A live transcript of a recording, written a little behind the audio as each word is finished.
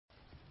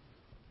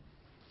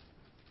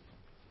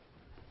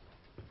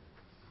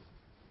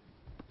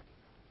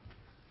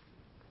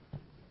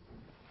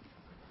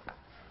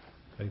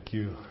Thank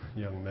you,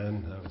 young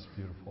men. That was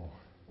beautiful.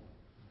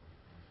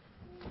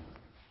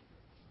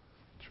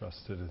 Trust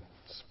it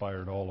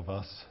inspired all of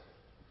us.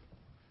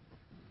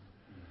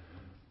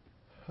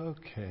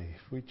 Okay,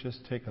 if we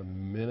just take a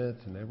minute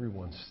and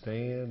everyone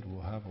stand,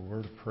 we'll have a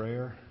word of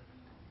prayer.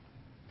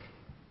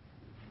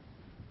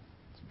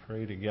 Let's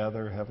pray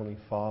together. Heavenly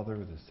Father,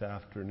 this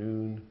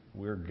afternoon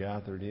we're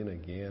gathered in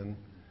again.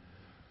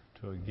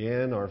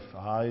 Our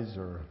eyes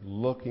are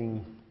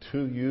looking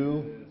to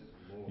you.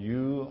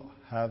 You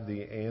have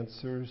the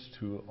answers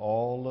to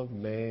all of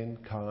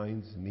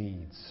mankind's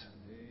needs.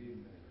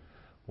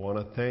 I want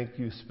to thank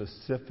you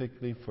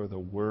specifically for the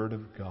Word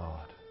of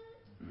God.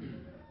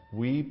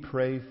 We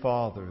pray,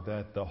 Father,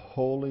 that the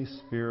Holy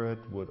Spirit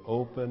would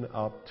open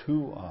up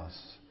to us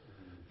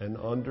an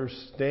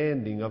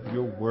understanding of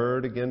your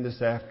Word again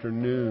this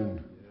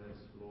afternoon.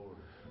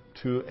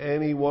 To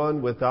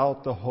anyone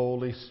without the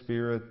Holy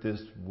Spirit,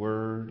 this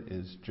Word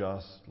is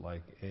just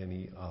like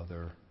any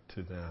other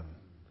to them,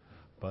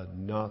 but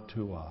not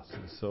to us.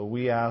 And so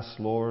we ask,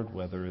 Lord,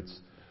 whether it's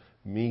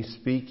me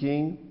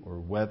speaking or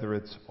whether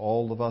it's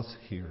all of us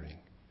hearing,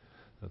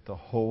 that the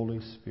Holy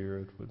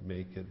Spirit would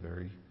make it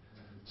very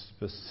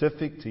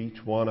specific to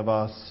each one of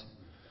us.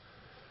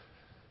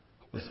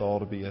 Help us all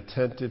to be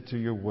attentive to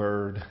your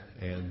word,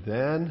 and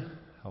then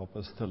help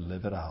us to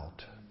live it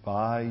out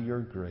by your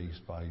grace,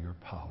 by your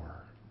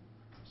power.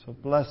 So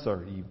bless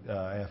our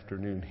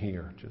afternoon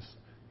here. Just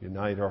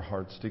unite our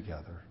hearts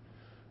together.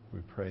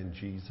 We pray in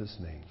Jesus'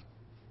 name.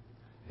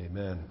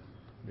 Amen.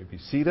 You may be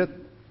seated.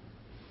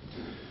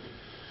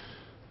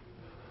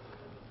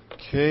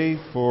 Okay,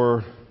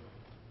 for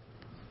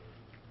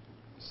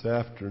this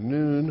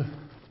afternoon,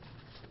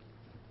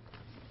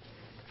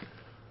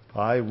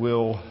 I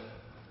will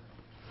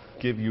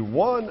give you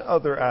one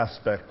other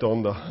aspect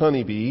on the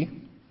honeybee,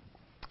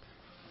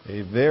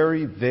 a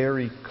very,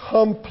 very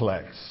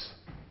complex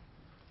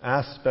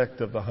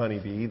aspect of the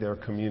honeybee, their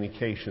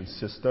communication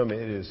system.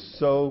 It is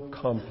so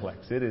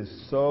complex. It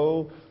is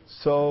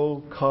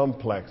so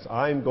complex.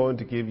 I'm going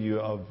to give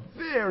you a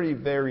very,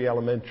 very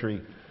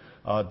elementary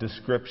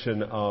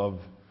description of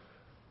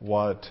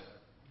what,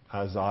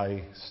 as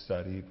I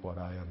studied, what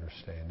I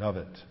understand of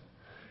it.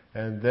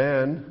 And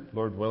then,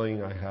 Lord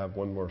willing, I have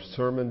one more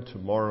sermon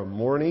tomorrow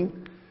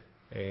morning,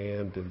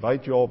 and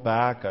invite you all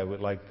back. I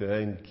would like to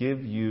then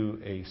give you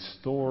a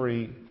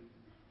story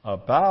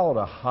about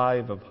a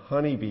hive of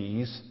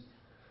honeybees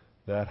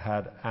that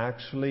had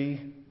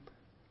actually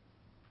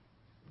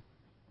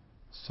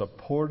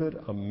supported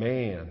a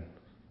man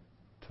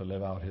to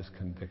live out his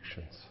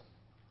convictions.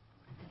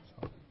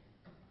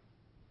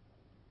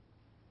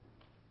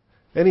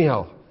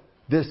 Anyhow,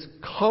 this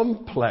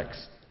complex,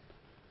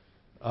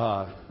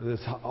 this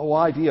whole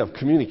idea of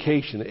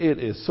communication, it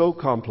is so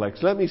complex.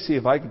 Let me see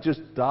if I could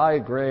just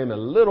diagram a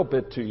little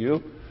bit to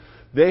you.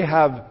 They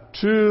have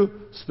two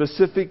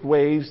specific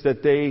ways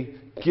that they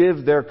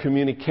give their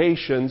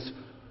communications.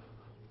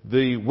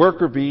 The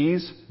worker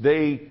bees,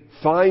 they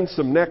find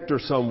some nectar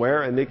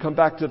somewhere and they come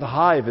back to the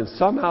hive, and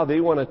somehow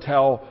they want to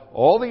tell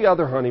all the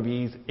other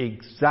honeybees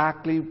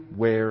exactly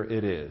where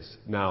it is.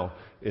 Now,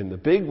 in the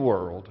big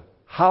world,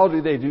 how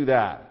do they do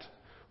that?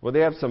 Well, they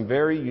have some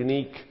very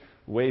unique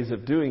ways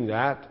of doing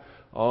that.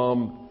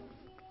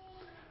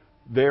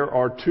 There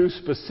are two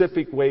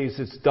specific ways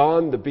it's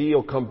done. The bee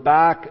will come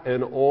back,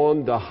 and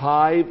on the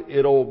hive,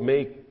 it'll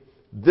make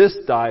this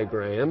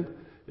diagram.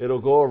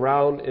 It'll go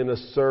around in a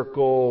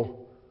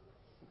circle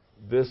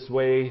this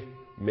way,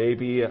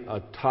 maybe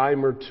a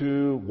time or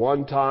two,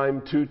 one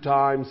time, two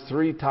times,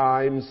 three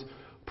times.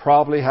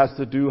 Probably has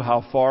to do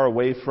how far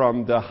away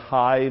from the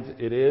hive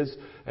it is.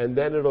 And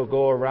then it'll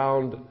go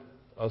around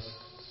a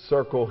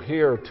circle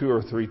here two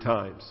or three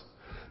times.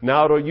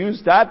 Now it'll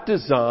use that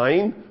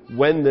design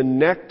when the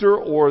nectar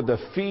or the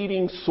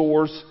feeding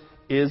source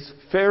is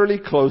fairly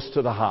close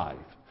to the hive.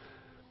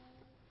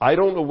 I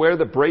don't know where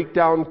the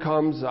breakdown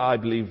comes. I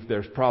believe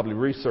there's probably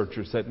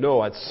researchers that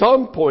know at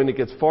some point it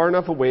gets far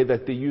enough away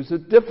that they use a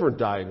different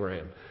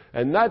diagram.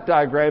 And that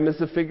diagram is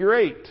the figure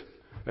eight.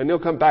 And they'll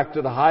come back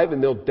to the hive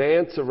and they'll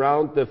dance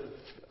around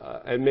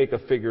and make a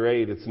figure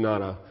eight. It's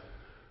not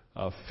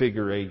a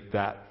figure eight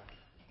that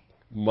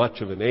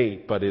much of an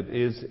eight, but it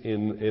is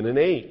in an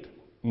eight.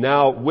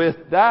 Now, with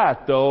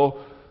that,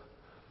 though,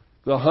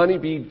 the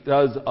honeybee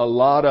does a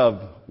lot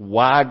of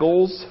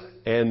waggles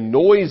and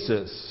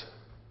noises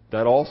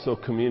that also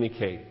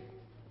communicate.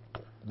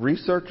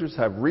 Researchers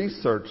have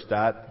researched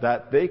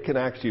that they can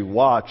actually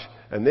watch,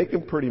 and they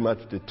can pretty much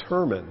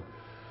determine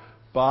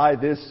by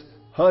this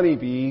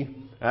honeybee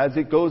as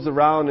it goes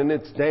around and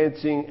it's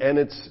dancing and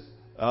it's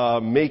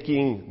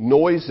making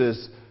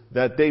noises,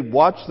 that they've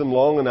watched them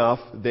long enough,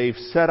 they've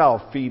set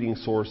out feeding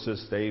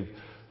sources, they've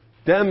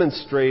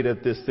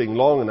demonstrated this thing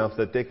long enough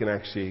that they can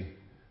actually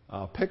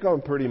pick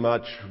on pretty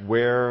much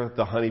where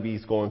the honeybee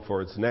is going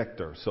for its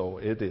nectar. So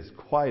it is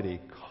quite a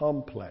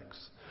complex.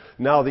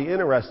 Now the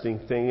interesting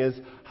thing is,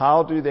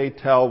 how do they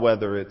tell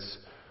whether it's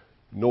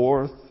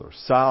north or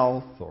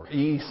south or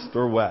east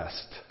or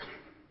west?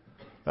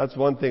 That's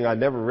one thing I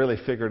never really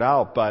figured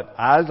out, but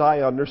as I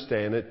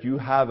understand it, you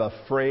have a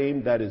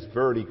frame that is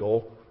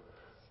vertical.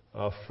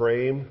 A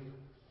frame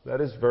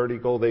that is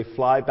vertical. They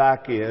fly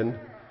back in,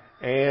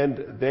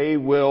 and they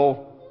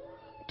will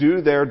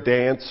do their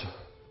dance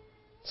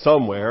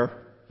somewhere,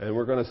 and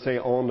we're going to say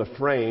on the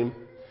frame.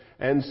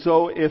 And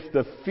so if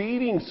the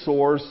feeding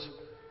source,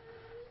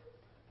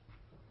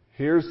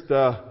 if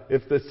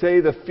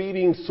the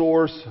feeding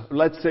source,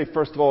 let's say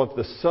first of all, if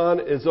the sun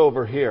is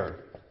over here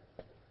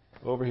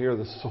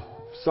the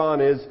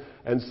sun is,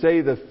 and say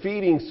the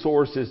feeding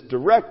source is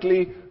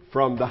directly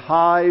from the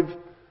hive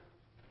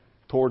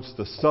towards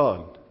the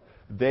sun,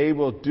 they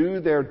will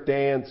do their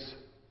dance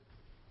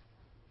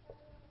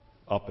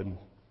up and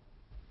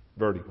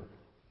vertical.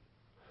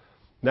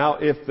 Now,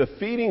 if the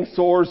feeding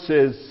source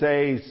is,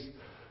 say,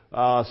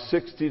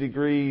 60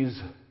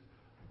 degrees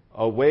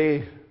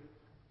away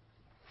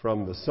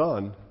from the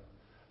sun,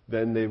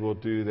 then they will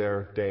do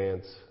their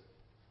dance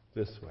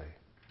this way.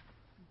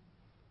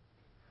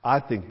 I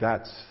think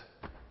that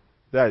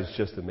is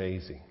just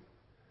amazing.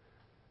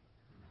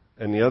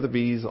 And the other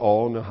bees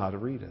all know how to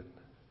read it.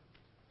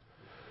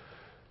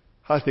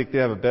 I think they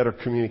have a better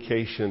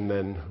communication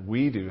than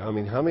we do. I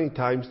mean, how many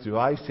times do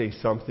I say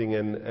something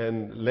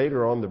and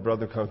later on the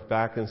brother comes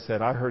back and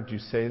said, I heard you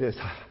say this.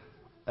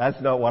 That's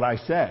not what I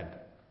said.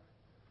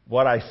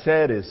 What I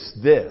said is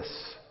this.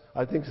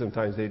 I think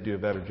sometimes they do a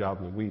better job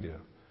than we do.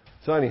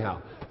 So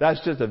anyhow, that's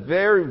just a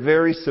very,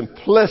 very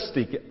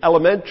simplistic,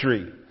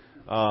 elementary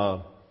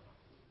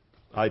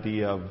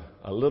idea of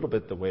a little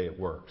bit the way it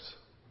works.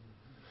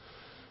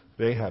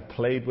 They have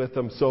played with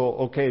them. So,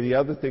 okay, the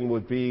other thing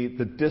would be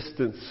the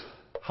distance.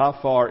 How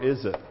far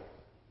is it?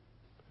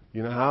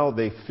 You know how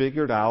they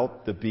figured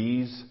out the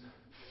bees?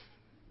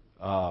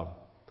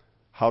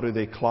 How do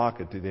they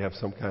clock it? Do they have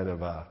some kind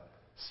of a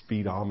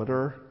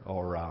speedometer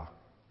or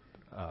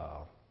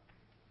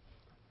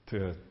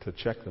to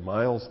check the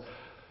miles?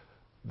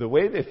 The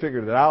way they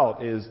figured it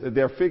out is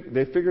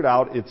they figured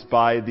out it's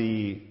by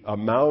the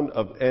amount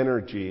of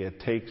energy it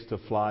takes to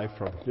fly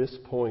from this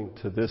point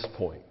to this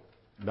point.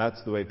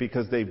 That's the way,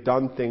 because they've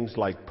done things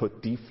like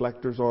put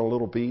deflectors on a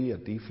little bee, a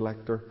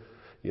deflector,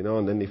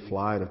 and then they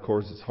fly, and of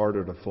course it's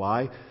harder to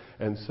fly.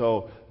 And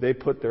so they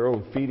put their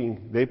own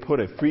they put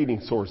a feeding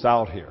source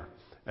out here.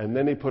 And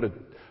then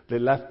they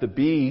left the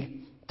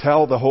bee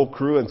tell the whole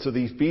crew, and so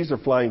these bees are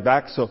flying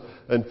back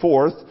and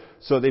forth.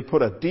 So they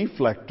put a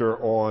deflector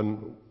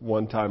on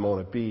one time on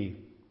a bee,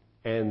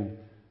 and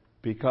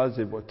because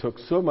it took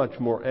so much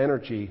more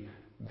energy,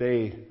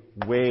 they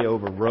way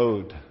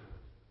overrode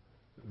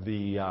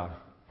the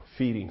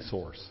feeding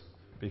source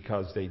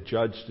because they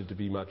judged it to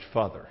be much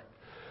further.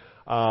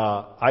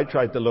 I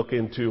tried to look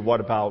into what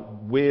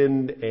about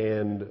wind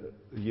and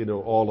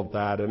all of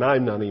that, and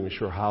I'm not even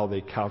sure how they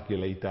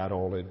calculate that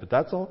all in, but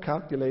that's all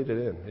calculated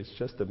in. It's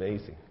just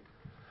amazing.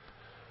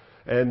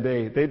 And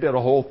they did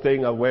a whole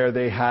thing of where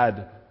they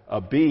had a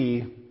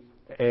bee,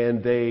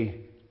 and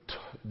they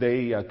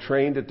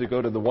trained it to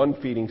go to the one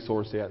feeding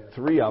source. They had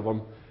 3 of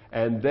them,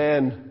 and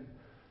then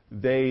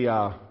they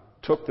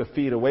took the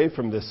feed away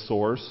from this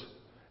source,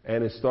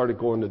 and it started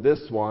going to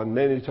this one.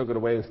 Then they took it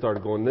away and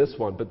started going to this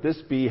one. But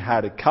this bee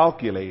had it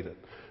calculated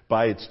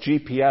by its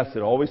GPS.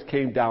 It always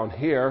came down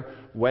here,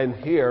 went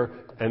here,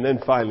 and then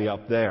finally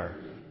up there.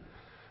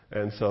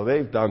 And so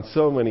they've done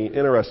so many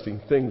interesting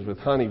things with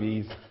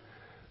honeybees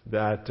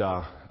that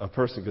a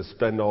person could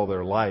spend all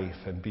their life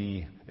and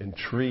be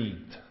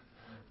intrigued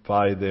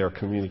by their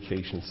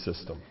communication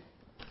system.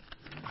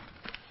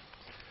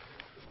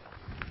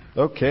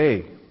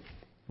 Okay,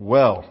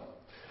 well,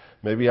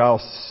 maybe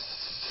I'll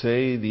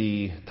say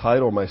the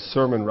title of my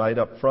sermon right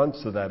up front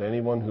so that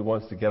anyone who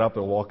wants to get up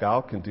and walk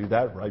out can do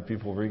that right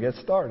before we get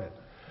started.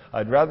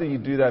 I'd rather you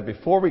do that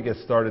before we get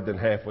started than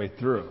halfway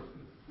through.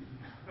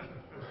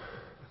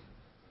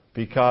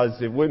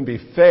 Because it wouldn't be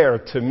fair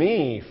to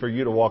me for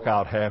you to walk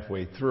out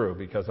halfway through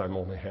because I'm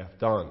only half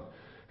done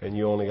and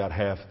you only got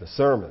half the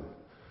sermon.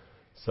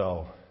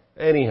 So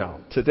anyhow,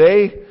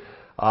 today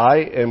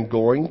I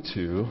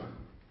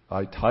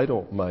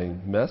title my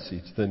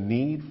message, The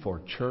Need for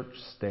Church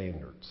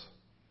Standards.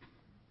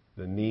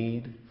 The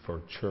need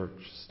for church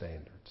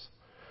standards.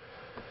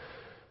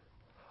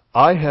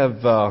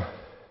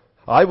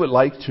 I would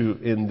like to,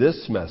 in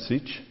this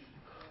message,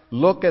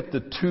 look at the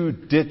 2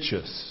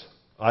 ditches.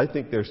 I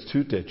think there's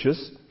 2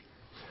 ditches.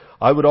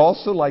 I would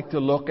also like to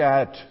look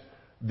at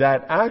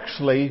that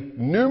actually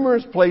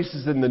numerous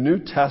places in the New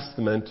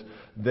Testament,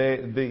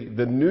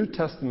 the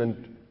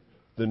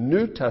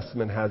New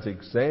Testament has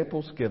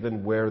examples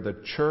given where the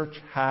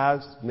church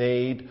has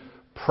made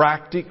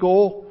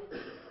practical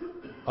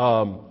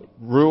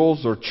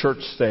rules or church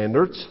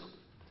standards.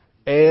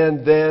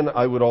 And then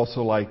I would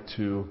also like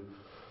to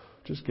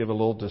just give a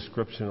little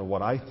description of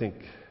what I think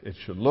it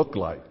should look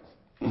like.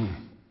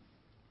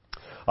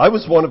 I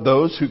was one of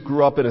those who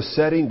grew up in a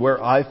setting where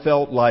I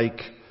felt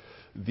like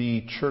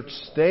the church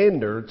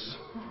standards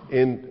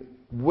in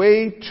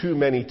way too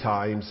many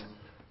times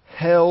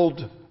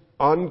held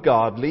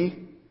ungodly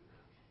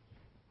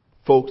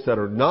folks that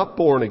are not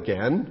born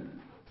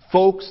again,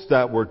 folks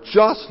that were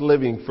just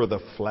living for the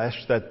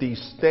flesh, that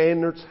these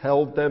standards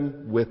held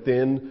them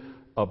within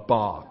a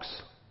box.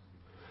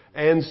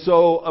 And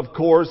so, of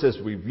course, as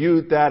we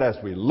viewed that, as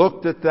we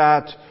looked at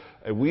that,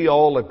 we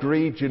all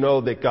agreed,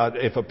 that God,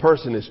 if a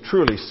person is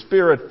truly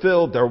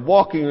Spirit-filled, they're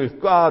walking with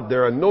God,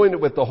 they're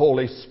anointed with the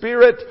Holy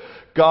Spirit,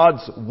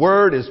 God's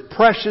Word is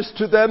precious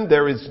to them,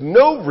 there is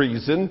no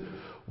reason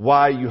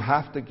why you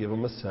have to give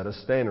them a set of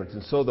standards.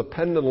 And so the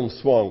pendulum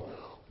swung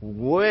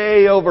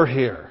way over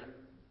here.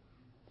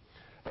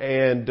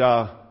 And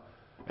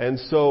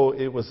so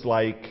it was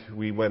like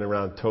we went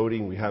around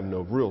toting, we have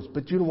no rules.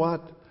 But you know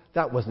what?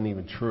 That wasn't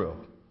even true.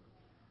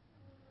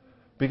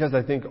 Because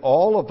I think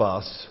all of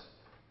us,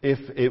 if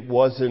it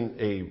wasn't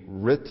a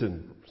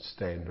written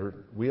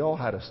standard, we all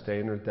had a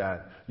standard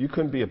that you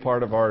couldn't be a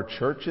part of our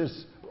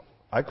churches.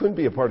 I couldn't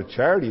be a part of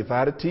charity if I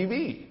had a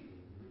TV.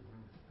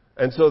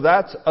 And so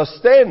that's a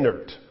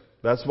standard.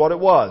 That's what it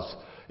was.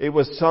 It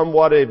was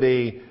somewhat of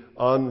a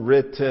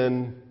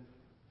unwritten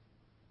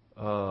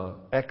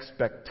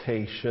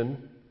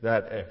expectation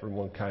that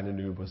everyone kind of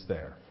knew was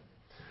there.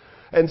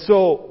 And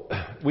so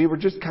we were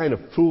just kind of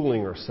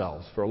fooling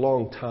ourselves for a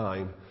long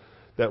time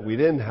that we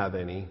didn't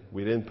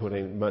put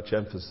any much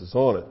emphasis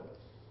on it.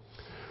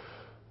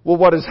 Well,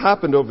 what has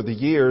happened over the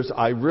years,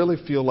 I really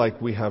feel like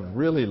we have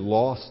really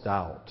lost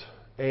out.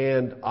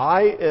 And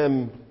I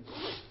am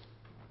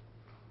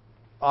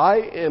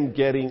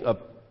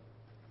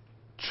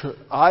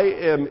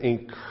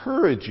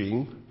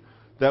encouraging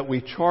that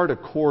we chart a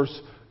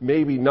course,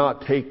 maybe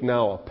not take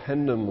now a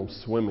pendulum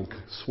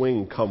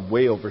swing, come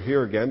way over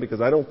here again,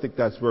 because I don't think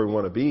that's where we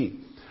want to be.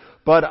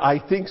 But I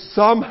think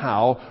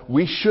somehow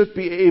we should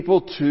be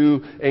able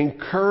to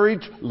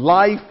encourage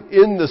life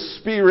in the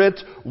Spirit,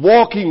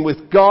 walking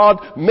with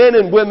God, men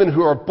and women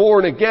who are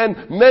born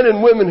again, men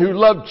and women who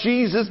love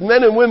Jesus,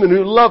 men and women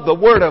who love the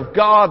Word of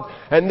God,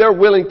 and they're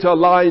willing to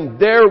align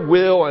their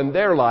will and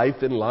their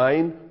life in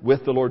line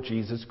with the Lord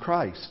Jesus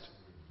Christ.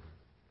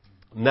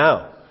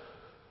 Now,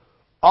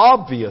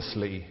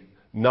 obviously,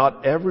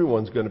 not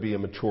everyone's going to be a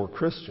mature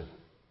Christian.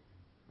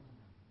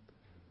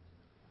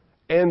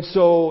 And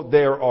so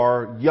there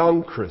are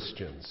young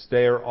Christians.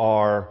 There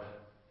are,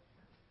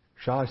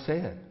 shall I say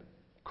it,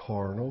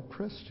 carnal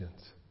Christians.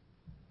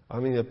 I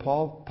mean, the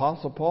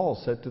Apostle Paul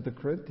said to the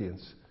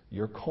Corinthians,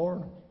 you're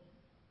carnal.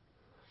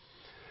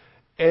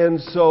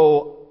 And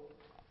so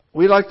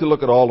we like to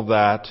look at all of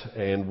that,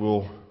 and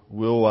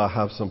we'll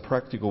have some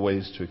practical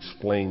ways to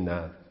explain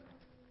that.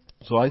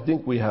 So I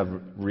think we have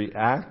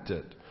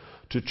reacted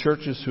to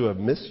churches who have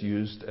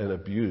misused and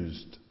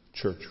abused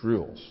church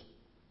rules.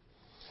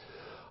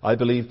 I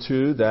believe,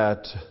 too,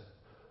 that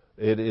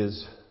it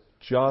is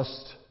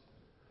just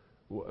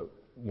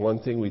one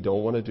thing we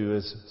don't want to do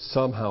is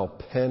somehow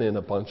pen in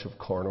a bunch of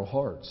carnal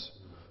hearts.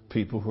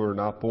 People who are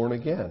not born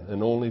again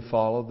and only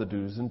follow the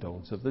do's and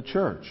don'ts of the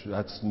church.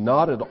 That's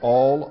not at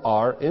all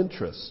our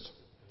interest.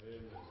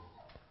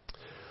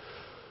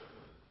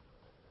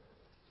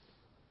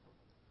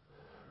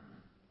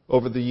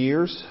 Over the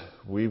years,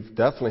 we've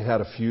definitely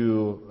had a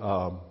few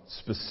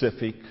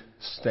specific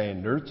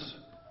standards,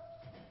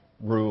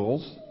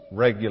 rules,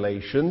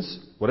 regulations,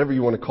 whatever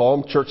you want to call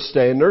them, church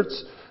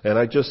standards. And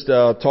I just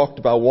talked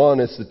about one,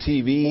 it's the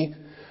TV.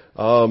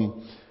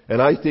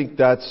 And I think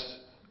that's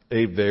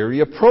a very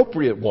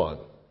appropriate one.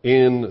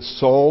 In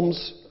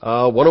Psalms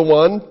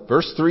 101,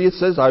 verse 3, it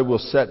says, I will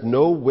set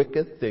no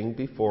wicked thing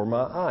before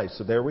my eyes.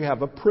 So there we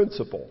have a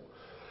principle.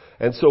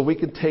 And so we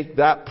can take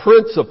that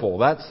principle,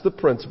 that's the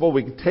principle,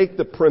 we can take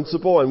the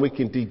principle and we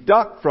can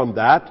deduct from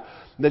that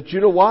you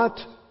know what?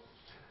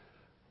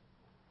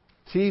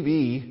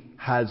 TV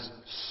has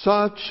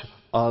such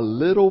a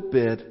little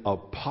bit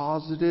of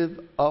positive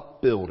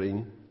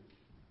upbuilding,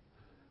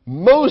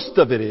 most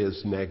of it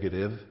is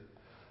negative,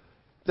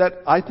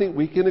 that I think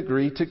we can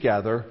agree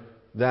together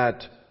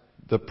that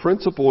the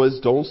principle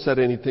is don't set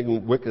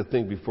anything wicked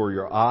thing before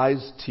your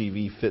eyes.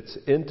 TV fits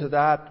into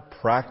that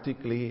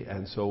practically,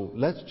 and so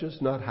let's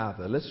just not have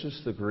that. Let's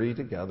just agree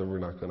together we're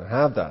not going to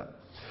have that.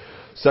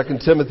 2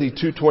 Timothy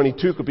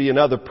 2:22 could be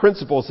another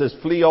principle. It says,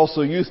 flee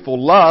also youthful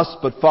lust,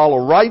 but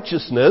follow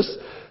righteousness,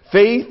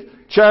 faith,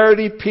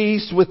 charity,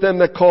 peace with them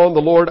that call on the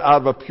Lord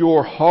out of a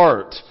pure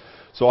heart.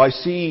 So I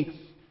see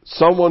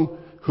someone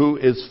who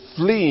is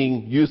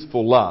fleeing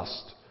youthful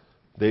lust.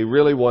 They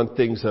really want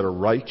things that are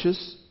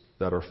righteous,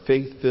 that are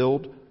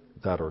faith-filled,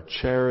 that are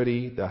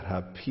charity, that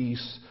have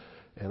peace.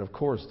 And of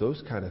course,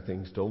 those kind of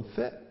things don't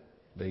fit.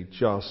 They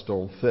just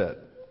don't fit.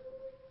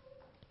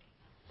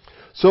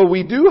 So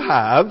we do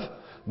have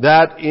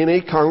that in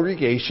a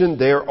congregation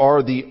there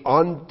are the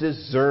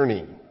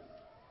undiscerning.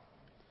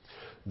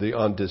 The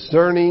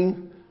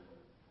undiscerning,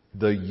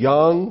 the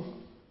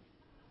young,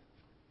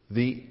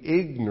 the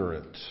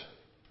ignorant.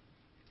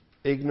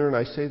 Ignorant,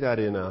 I say that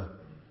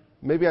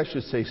maybe I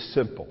should say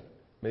simple.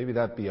 Maybe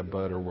that'd be a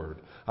better word.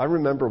 I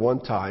remember one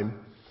time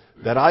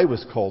that I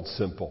was called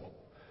simple.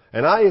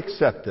 And I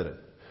accepted it.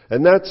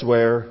 And that's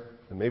where,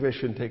 and maybe I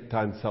shouldn't take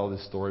time to tell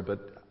this story, but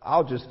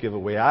I'll just give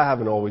away. I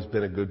haven't always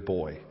been a good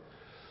boy.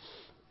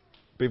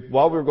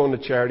 while we were going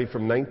to charity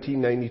from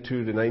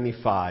 1992 to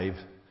 95,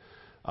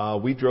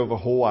 we drove a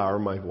whole hour,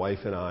 my wife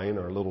and I and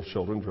our little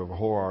children drove a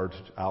whole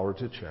hour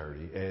to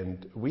charity.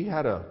 And we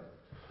had our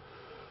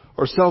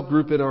cell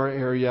group in our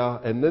area,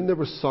 and then there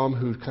were some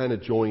who kind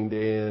of joined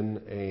in.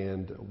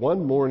 And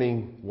one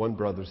morning, one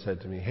brother said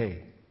to me,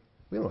 "Hey,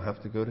 we don't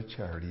have to go to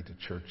charity to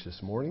church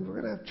this morning.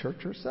 We're going to have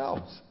church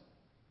ourselves."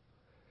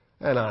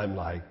 And I'm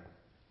like,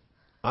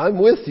 "I'm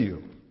with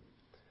you."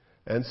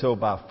 And so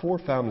about 4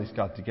 families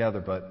got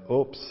together, but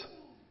oops,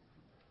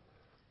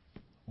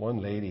 one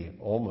lady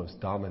almost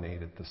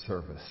dominated the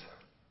service.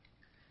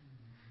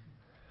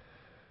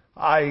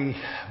 I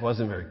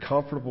wasn't very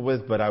comfortable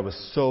with, but I was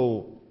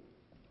so,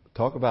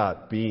 talk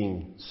about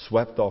being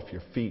swept off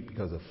your feet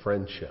because of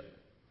friendship.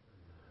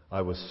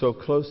 I was so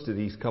close to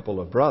these couple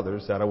of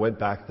brothers that I went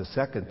back the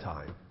second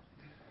time.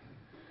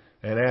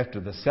 And after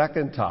the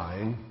second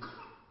time,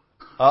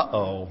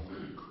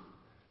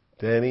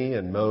 Denny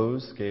and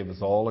Mose gave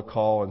us all a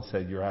call and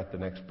said, "You're at the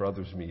next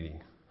brothers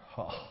meeting."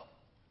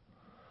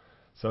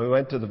 So we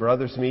went to the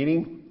brothers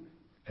meeting,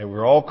 and we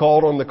were all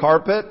called on the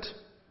carpet.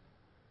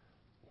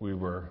 We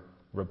were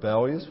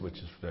rebellious, which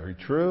is very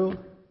true.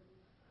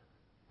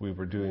 We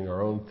were doing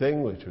our own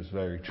thing, which was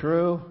very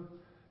true.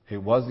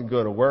 It wasn't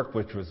going to work,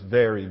 which was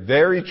very,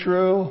 very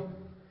true.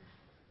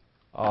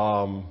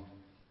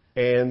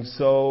 And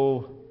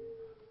so,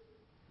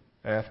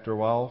 after a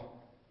while,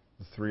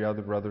 the 3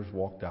 other brothers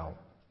walked out.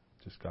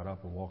 Just got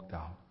up and walked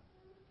out.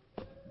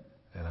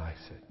 And I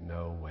said,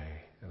 "No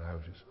way." And I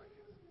was just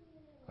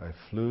like, I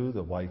flew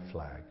the white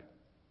flag.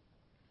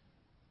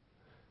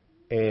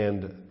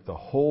 And the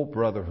whole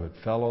brotherhood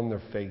fell on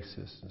their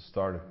faces and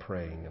started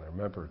praying. And I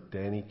remember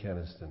Danny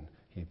Keniston,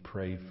 he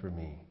prayed for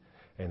me.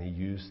 And he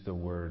used the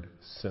word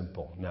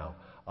simple. Now,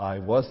 I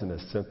wasn't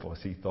as simple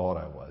as he thought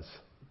I was.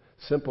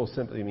 Simple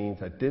simply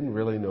means I didn't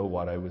really know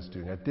what I was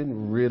doing. I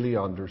didn't really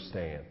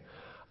understand.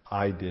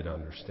 I did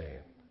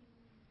understand.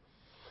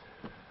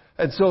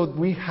 And so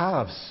we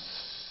have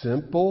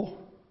simple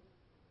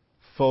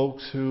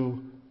folks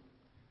who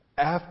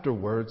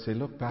afterwards they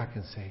look back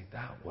and say,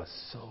 "That was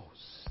so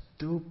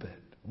stupid.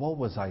 What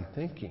was I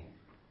thinking?"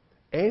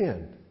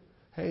 And,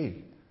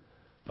 hey,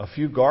 a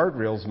few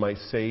guardrails might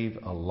save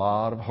a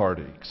lot of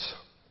heartaches.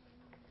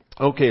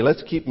 Okay,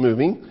 let's keep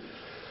moving.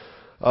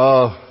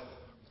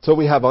 So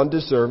we have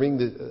undiscerning,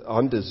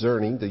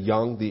 the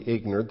young, the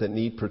ignorant that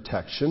need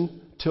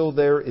protection till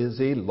there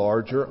is a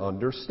larger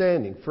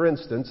understanding. For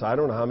instance, I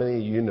don't know how many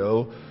of you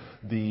know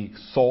the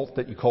salt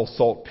that you call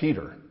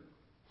saltpeter.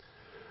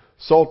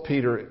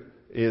 Saltpeter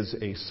is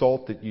a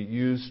salt that you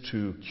use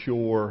to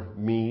cure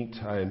meat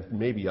and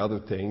maybe other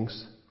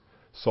things.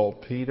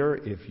 Saltpeter,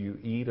 if you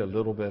eat a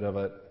little bit of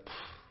it,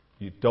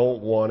 you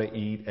don't want to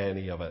eat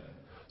any of it.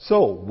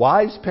 So,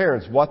 wise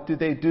parents, what do?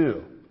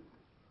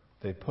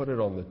 They put it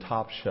on the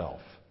top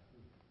shelf.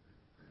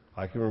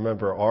 I can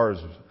remember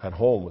ours at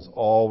home was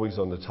always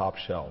on the top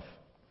shelf.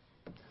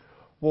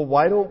 Well,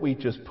 why don't we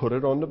just put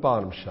it on the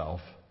bottom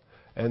shelf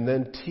and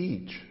then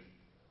teach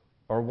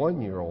our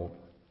 1-year-old,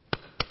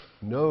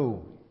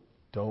 no,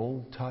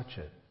 don't touch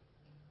it.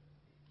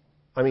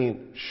 I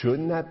mean,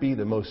 shouldn't that be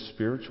the most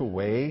spiritual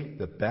way,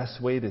 the best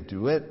way to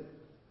do it?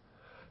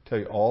 I tell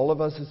you, all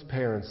of us as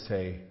parents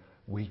say,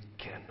 we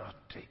cannot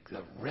take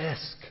the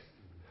risk.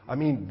 I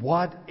mean,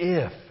 what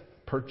if,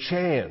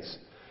 perchance,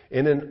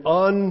 in an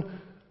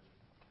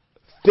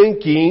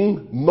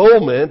unthinking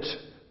moment,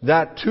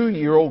 that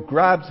 2-year-old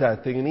grabs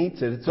that thing and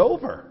eats it, it's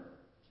over.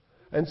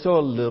 And so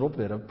a little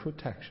bit of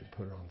protection,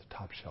 put it on the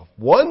top shelf.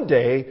 One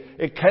day,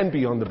 it can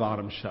be on the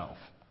bottom shelf.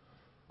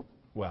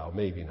 Well,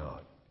 maybe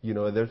not. You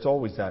know, there's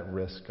always that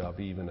risk of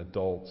even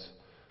adults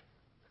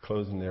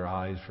closing their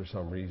eyes for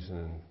some reason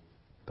and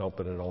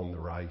dumping it on the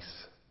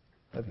rice.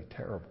 That'd be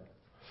terrible.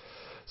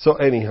 So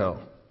anyhow,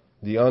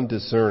 the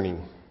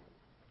undiscerning.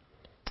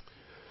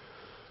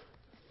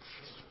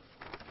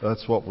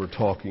 That's what we're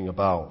talking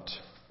about.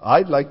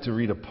 I'd like to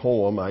read a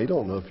poem. I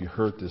don't know if you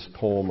heard this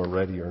poem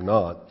already or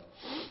not.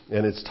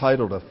 And it's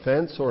titled, "A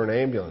Fence or an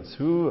Ambulance."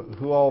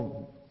 Who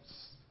all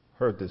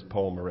heard this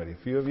poem already?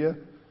 A few of you?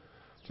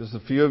 Just a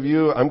few of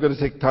you. I'm going to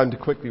take time to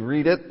quickly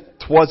read it.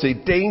 "'Twas a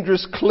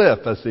dangerous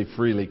cliff, as they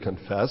freely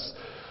confess,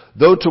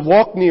 though to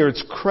walk near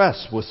its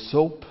crest was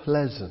so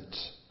pleasant.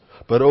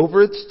 But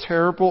over its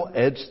terrible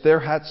edge there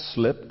had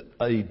slipped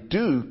a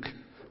duke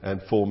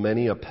and full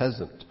many a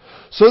peasant.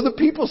 So the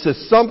people said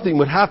something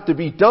would have to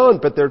be done,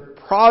 but their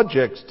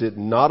projects did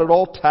not at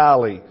all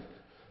tally.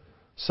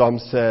 Some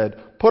said,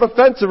 put a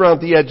fence around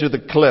the edge of the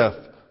cliff.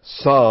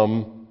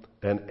 Some,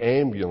 an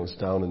ambulance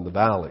down in the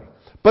valley.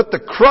 But the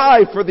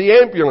cry for the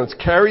ambulance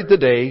carried the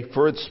day,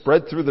 for it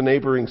spread through the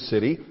neighboring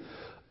city.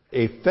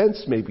 A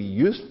fence may be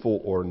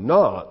useful or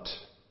not,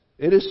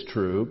 it is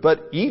true,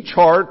 but each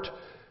heart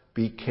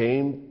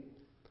became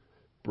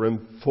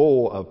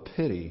brimful of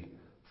pity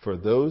for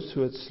those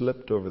who had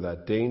slipped over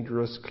that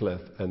dangerous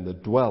cliff, and the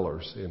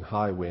dwellers in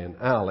highway and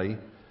alley.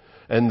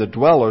 And the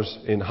dwellers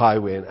in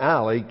highway and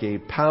alley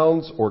gave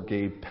pounds or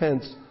gave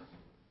pence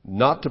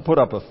not to put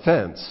up a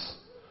fence,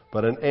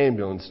 but an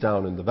ambulance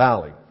down in the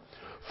valley.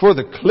 For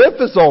the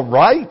cliff is all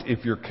right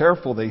if you're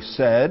careful, they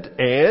said,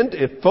 and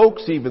if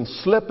folks even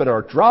slip and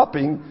are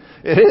dropping,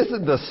 it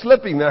isn't the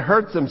slipping that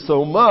hurts them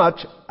so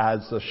much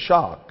as the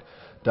shock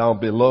down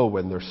below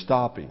when they're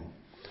stopping.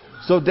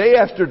 So day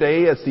after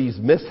day, as these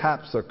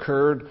mishaps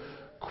occurred,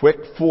 quick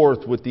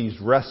forth with these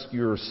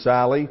rescuers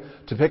sally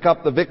to pick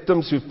up the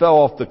victims who fell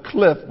off the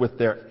cliff with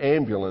their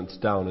ambulance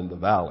down in the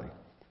valley.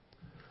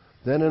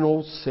 Then an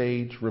old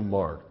sage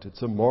remarked,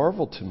 "It's a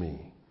marvel to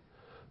me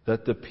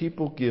that the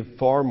people give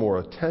far more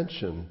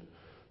attention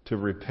to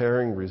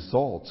repairing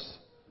results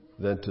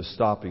than to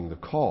stopping the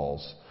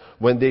cause,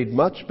 when they'd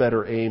much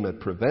better aim at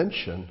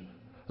prevention.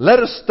 Let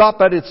us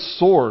stop at its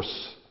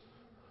source.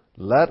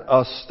 Let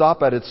us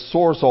stop at its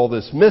source all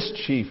this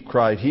mischief,"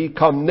 cried he.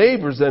 "Come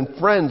neighbors and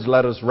friends,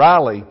 let us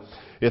rally.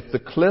 If the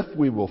cliff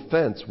we will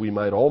fence, we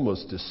might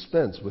almost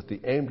dispense with the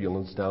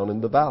ambulance down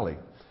in the valley."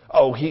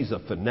 "Oh, he's a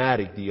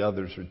fanatic," the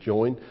others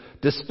rejoined.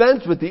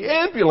 "Dispense with the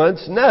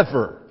ambulance?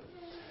 Never.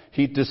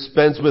 He'd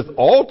dispense with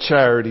all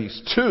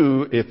charities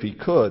too, if he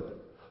could.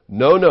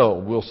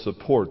 No, we'll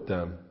support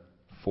them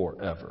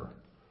forever."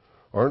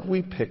 Aren't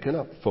we picking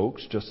up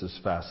folks just as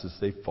fast as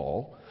they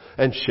fall?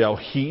 And shall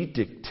he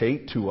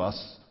dictate to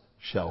us?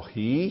 Shall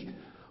he?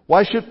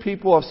 Why should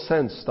people of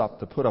sense stop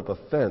to put up a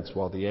fence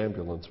while the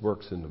ambulance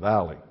works in the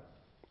valley?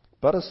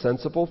 But a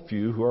sensible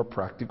few who are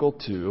practical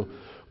too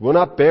will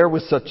not bear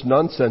with such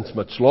nonsense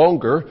much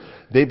longer.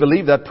 They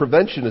believe that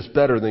prevention is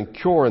better than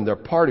cure, and their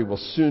party will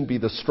soon be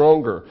the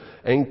stronger.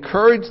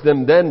 Encourage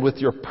them then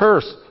with your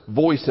purse,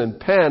 voice, and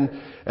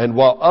pen, and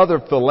while other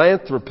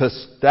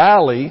philanthropists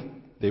dally,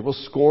 they will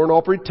scorn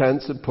all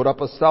pretense and put up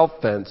a stout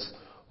fence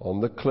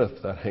on the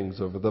cliff that hangs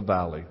over the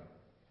valley.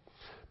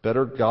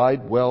 Better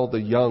guide well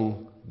the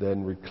young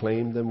than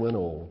reclaim them when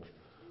old,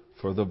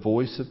 for the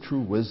voice of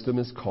true wisdom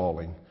is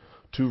calling.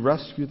 To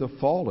rescue the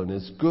fallen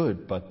is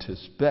good, but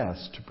 'tis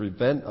best to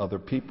prevent other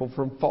people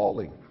from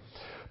falling.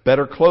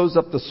 Better close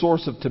up the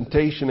source of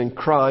temptation and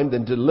crime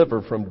than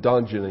deliver from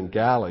dungeon and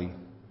galley.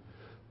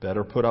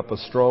 Better put up a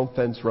strong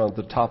fence round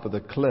the top of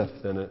the cliff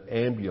than an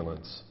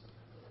ambulance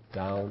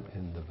down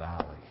in the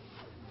valley.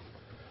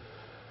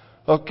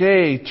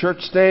 Okay,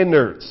 church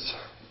standards.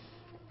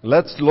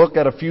 Let's look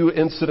at a few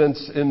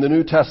incidents in the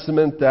New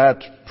Testament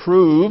that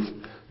prove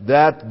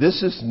that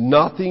this is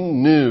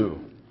nothing new.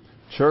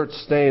 Church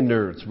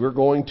standards. We're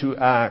going to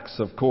Acts,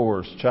 of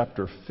course,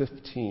 chapter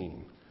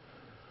 15.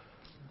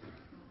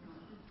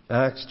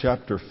 Acts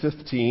chapter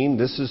 15.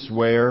 This is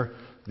where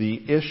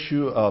the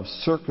issue of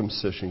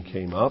circumcision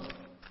came up.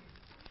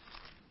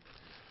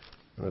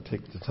 I'm going to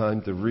take the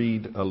time to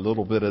read a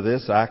little bit of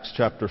this. Acts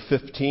chapter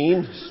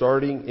 15,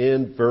 starting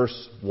in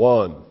verse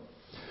 1.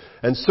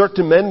 "And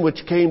certain men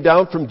which came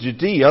down from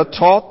Judea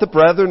taught the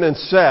brethren and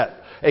said,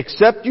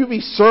 Except you be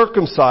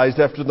circumcised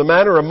after the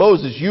manner of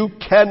Moses, you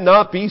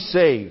cannot be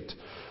saved.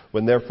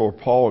 When therefore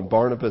Paul and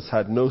Barnabas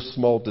had no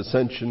small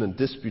dissension and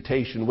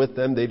disputation with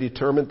them, they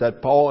determined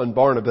that Paul and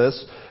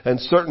Barnabas and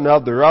certain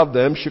other of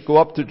them should go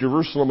up to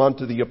Jerusalem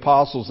unto the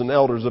apostles and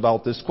elders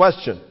about this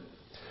question.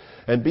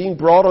 And being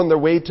brought on their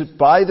way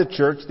by the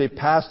church, they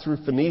passed through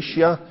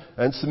Phoenicia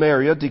and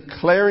Samaria,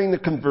 declaring the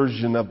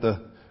conversion of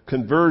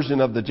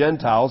the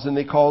Gentiles, and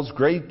they caused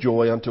great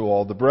joy unto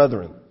all the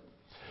brethren.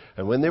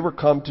 And when they were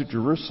come to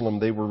Jerusalem,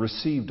 they were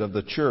received of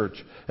the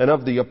church and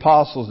of the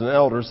apostles and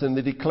elders, and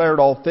they declared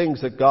all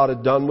things that God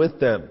had done with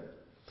them.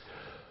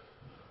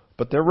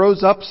 But there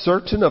rose up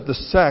certain of the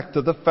sect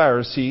of the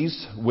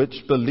Pharisees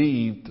which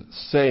believed,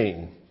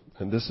 saying,"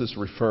 and this is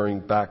referring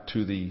back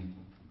to the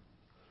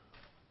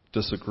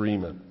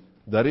disagreement,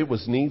 "that it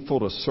was needful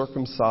to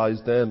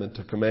circumcise them and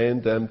to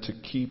command them to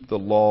keep the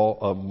law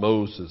of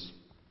Moses.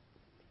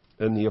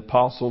 And the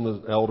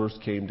apostles and elders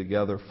came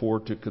together for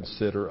to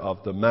consider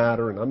of the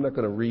matter." And I'm not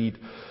going to read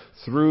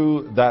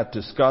through that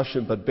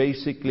discussion, but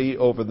basically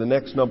over the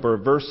next number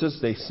of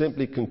verses, they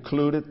simply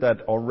concluded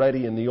that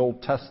already in the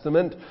Old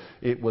Testament,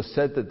 it was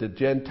said that the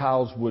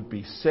Gentiles would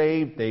be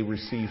saved. They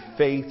received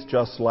faith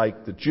just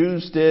like the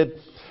Jews did,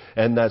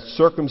 and that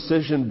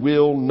circumcision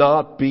will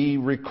not be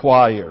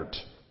required.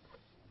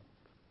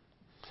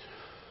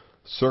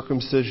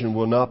 Circumcision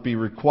will not be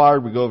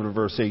required. We go over to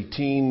verse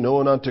 18.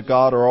 "Known unto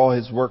God are all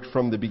His works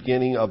from the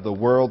beginning of the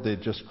world." They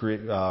just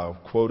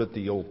quoted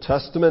the Old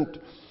Testament.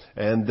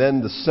 And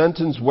then the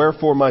sentence,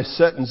 "Wherefore my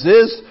sentence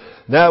is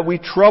that we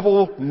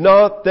trouble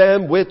not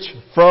them which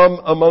from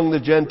among the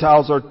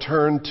Gentiles are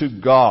turned to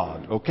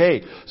God."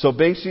 Okay, so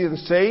basically the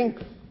saying,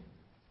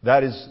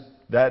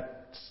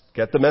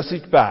 get the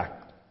message back.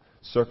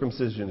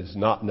 Circumcision is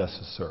not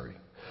necessary.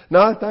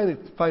 Now I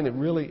find it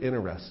really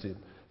interesting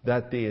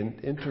that they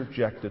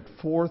interjected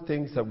 4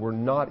 things that were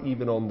not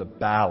even on the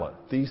ballot.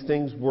 These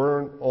things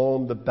weren't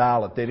on the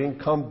ballot. They didn't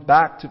come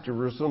back to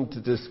Jerusalem to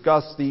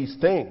discuss these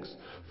things.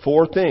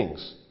 4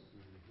 things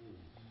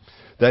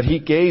that he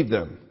gave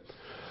them.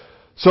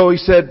 So he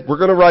said, we're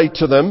going to write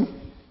to them,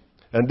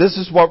 and this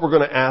is what we're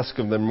going to ask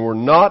of them. We're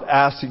not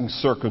asking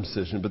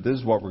circumcision, but this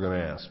is what we're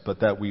going to ask. But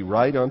that we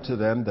write unto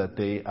them that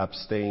they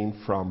abstain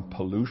from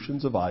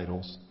pollutions of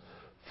idols,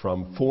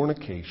 from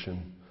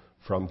fornication,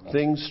 from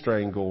things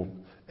strangled,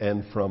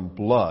 and from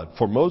blood.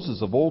 For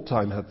Moses of old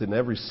time hath in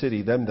every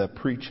city them that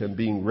preach him,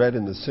 being read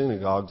in the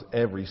synagogues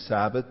every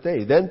Sabbath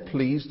day. Then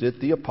pleased it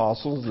the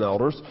apostles and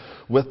elders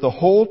with the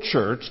whole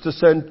church to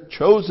send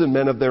chosen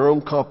men of their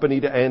own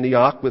company to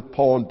Antioch with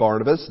Paul and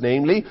Barnabas,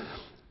 namely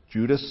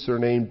Judas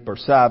surnamed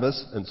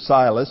Barsabbas and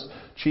Silas,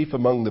 chief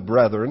among the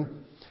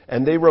brethren.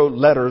 And they wrote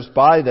letters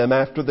by them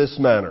after this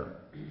manner.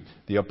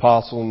 The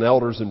apostles and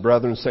elders and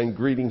brethren send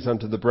greetings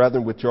unto the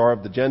brethren which are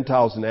of the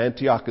Gentiles in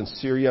Antioch and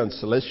Syria and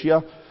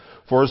Cilicia.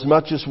 For as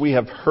much as we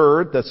have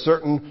heard that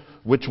certain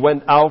which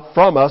went out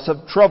from us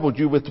have troubled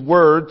you with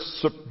words,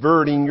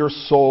 subverting your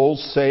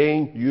souls,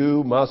 saying,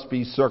 you must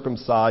be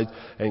circumcised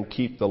and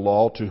keep the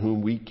law, to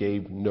whom we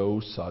gave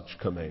no such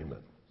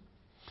commandment.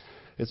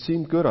 It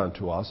seemed good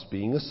unto us,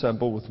 being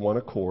assembled with one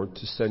accord,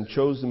 to send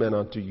chosen men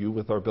unto you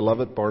with our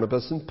beloved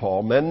Barnabas and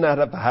Paul, men that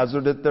have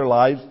hazarded their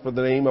lives for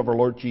the name of our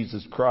Lord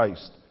Jesus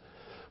Christ.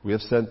 We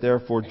have sent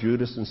therefore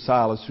Judas and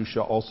Silas, who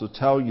shall also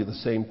tell you the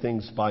same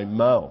things by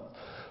mouth.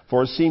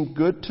 For it seemed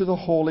good to the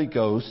Holy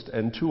Ghost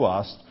and to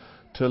us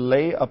to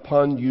lay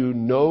upon you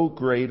no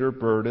greater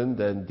burden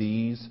than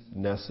these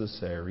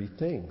necessary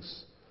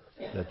things,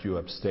 that you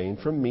abstain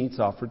from meats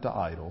offered to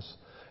idols,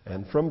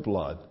 and from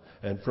blood,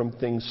 and from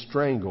things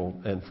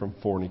strangled, and from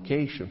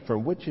fornication,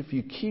 from which if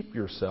you keep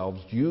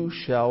yourselves, you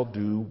shall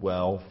do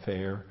well,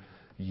 fare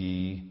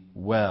ye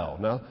well.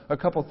 Now, a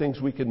couple things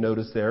we can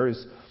notice there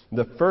is,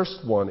 the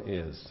first one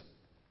is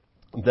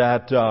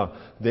that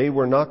they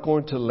were not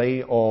going to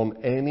lay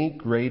on any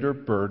greater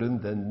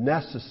burden than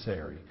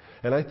necessary.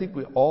 And I think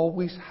we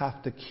always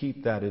have to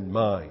keep that in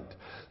mind.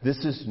 This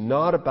is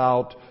not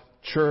about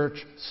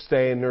church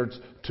standards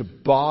to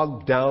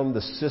bog down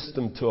the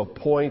system to a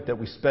point that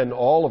we spend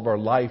all of our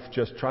life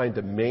just trying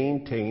to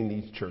maintain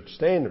these church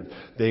standards.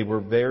 They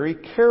were very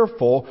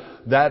careful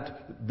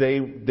that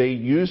they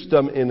used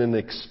them in an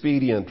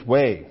expedient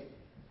way.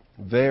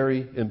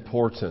 Very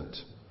important.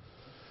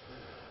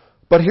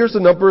 But here's a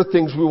number of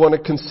things we want to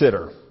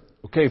consider.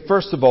 Okay,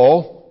 first of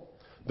all,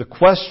 the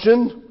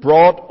question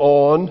brought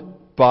on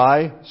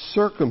by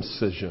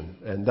circumcision.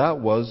 And that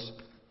was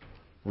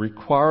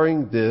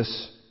requiring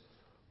this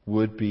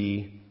would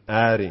be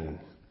adding.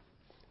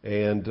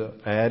 And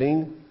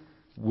adding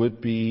would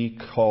be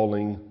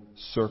calling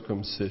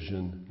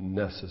circumcision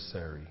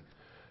necessary.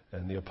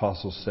 And the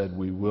apostle said,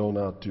 we will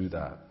not do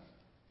that.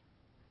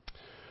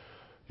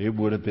 It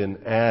would have been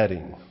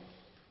adding.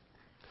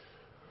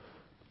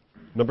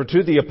 Number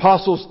two, the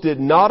apostles did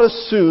not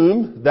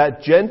assume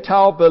that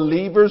Gentile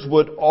believers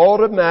would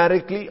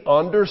automatically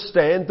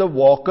understand the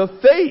walk of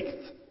faith.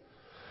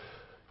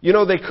 You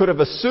know, they could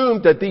have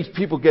assumed that these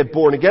people get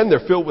born again,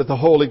 they're filled with the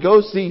Holy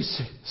Ghost.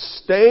 These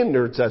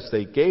standards as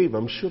they gave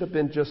them should have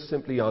been just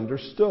simply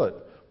understood.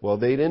 Well,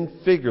 they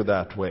didn't figure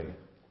that way.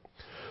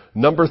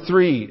 Number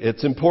three,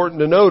 it's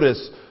important to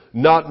notice,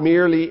 not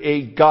merely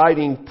a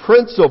guiding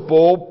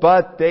principle,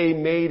 but they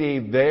made a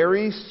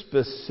very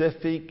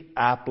specific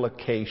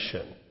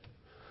application.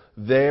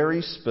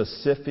 Very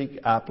specific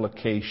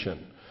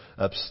application.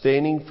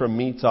 Abstaining from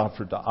meats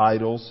offered to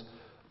idols,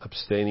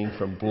 abstaining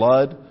from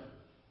blood,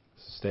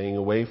 staying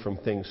away from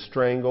things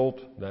strangled.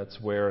 That's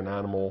where an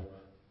animal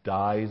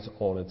dies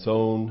on its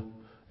own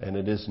and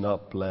it is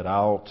not bled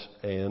out,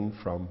 and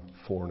from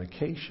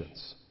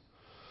fornications.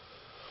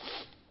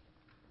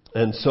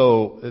 And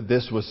so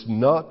this was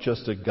not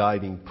just a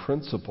guiding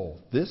principle.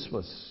 This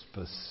was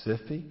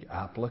specific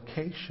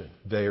application.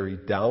 Very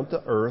down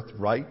to earth,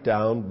 right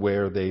down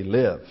where they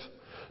live.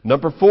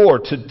 Number four,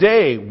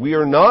 today we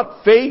are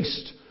not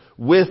faced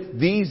with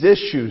these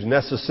issues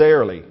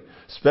necessarily,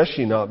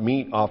 especially not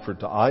meat offered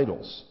to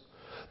idols.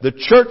 The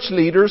church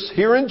leaders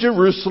here in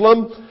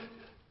Jerusalem,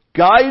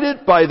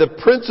 guided by the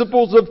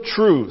principles of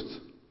truth,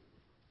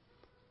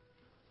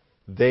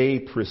 they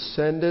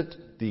presented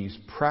these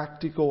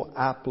practical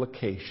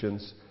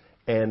applications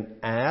and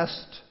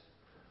asked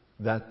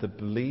that the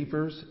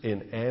believers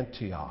in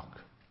Antioch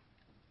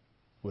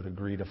would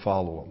agree to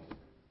follow them.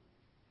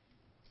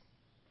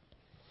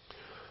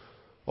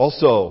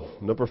 Also,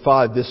 number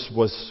five, this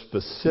was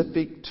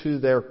specific to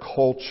their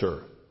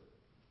culture.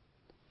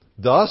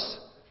 Thus,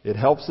 it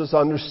helps us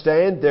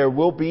understand there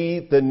will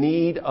be the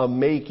need of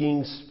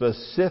making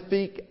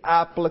specific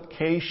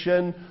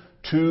application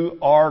to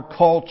our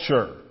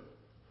culture.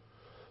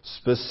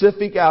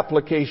 Specific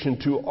application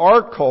to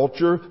our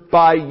culture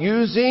by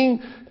using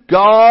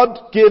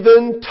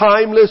God-given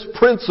timeless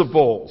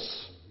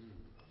principles.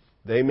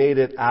 They made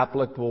it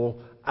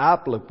applicable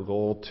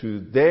to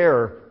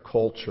their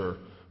culture.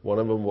 One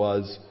of them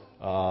was,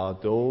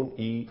 don't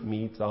eat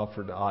meats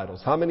offered to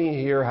idols. How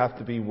many here have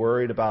to be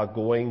worried about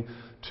going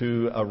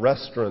to a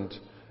restaurant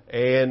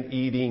and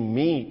eating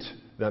meat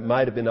that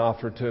might have been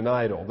offered to an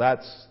idol?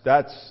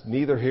 That's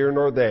neither here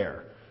nor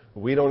there.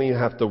 We don't even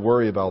have to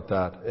worry about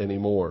that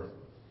anymore.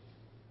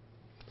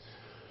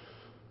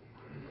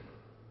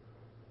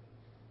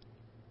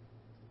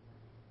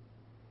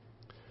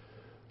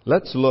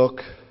 Let's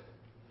look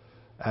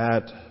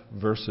at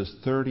verses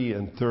 30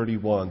 and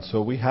 31.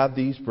 So we have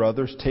these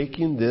brothers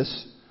taking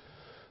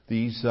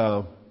these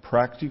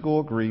practical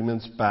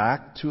agreements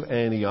back to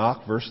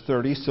Antioch. Verse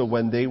 30, so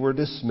when they were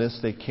dismissed,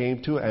 they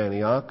came to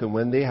Antioch, and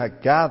when they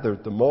had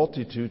gathered the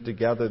multitude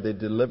together, they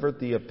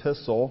delivered the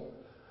epistle.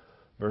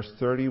 Verse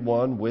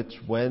 31, which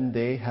when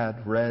they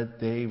had read,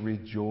 they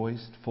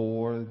rejoiced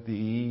for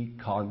the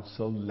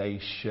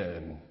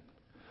consolation.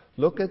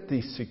 Look at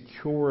the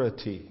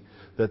security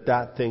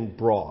that thing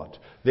brought.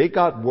 They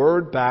got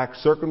word back,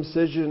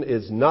 circumcision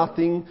is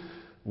nothing.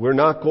 We're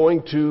not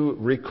going to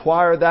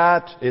require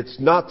that. It's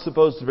not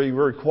supposed to be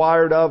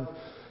required of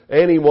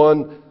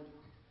anyone.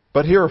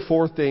 But here are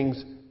 4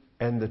 things.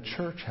 And the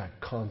church had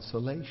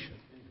consolation.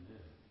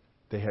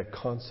 They had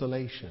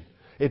consolation.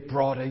 It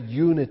brought a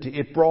unity.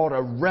 It brought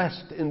a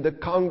rest in the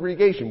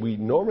congregation. We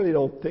normally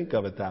don't think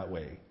of it that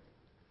way.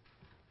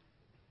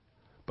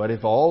 But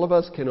if all of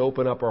us can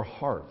open up our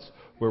hearts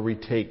where we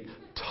take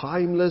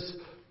timeless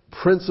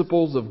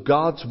principles of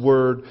God's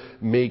Word,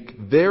 make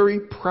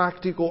very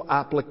practical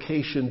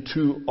application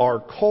to our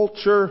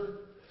culture,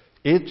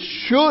 it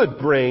should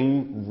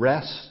bring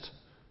rest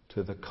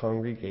to the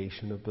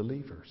congregation of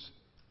believers.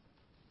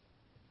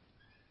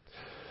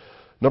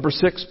 Number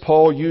 6,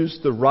 Paul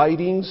used the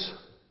writings,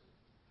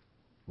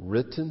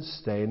 written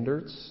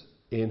standards,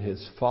 in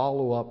his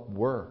follow-up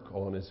work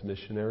on his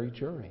missionary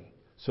journey.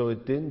 So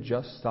it didn't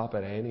just stop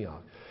at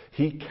Antioch.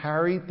 He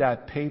carried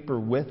that paper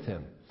with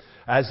him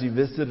as he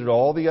visited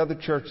all the other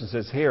churches and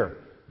says, here,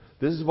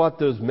 this is what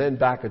those men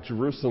back at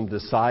Jerusalem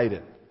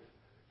decided.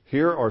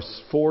 Here are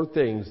 4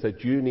 things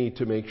that you need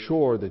to make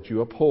sure that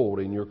you uphold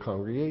in your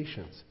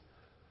congregations.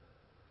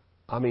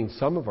 I mean,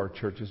 some of our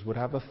churches would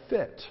have a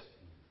fit.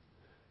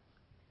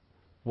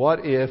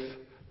 What if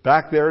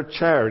back there at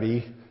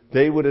Charity,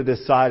 they would have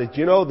decided,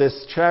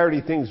 this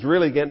charity thing's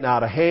really getting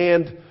out of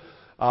hand.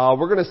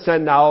 We're going to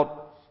send out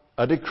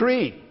a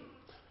decree.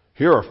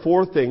 Here are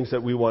 4 things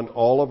that we want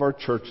all of our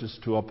churches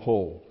to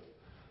uphold.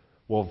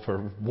 Well,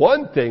 for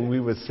one thing, we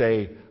would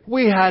say,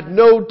 we had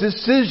no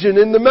decision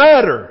in the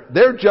matter.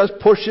 They're just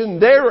pushing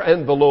their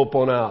envelope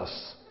on us.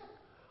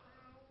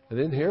 I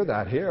didn't hear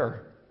that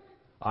here.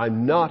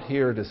 I'm not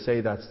here to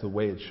say that's the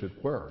way it should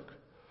work.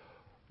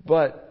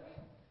 But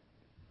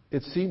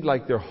it seemed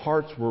like their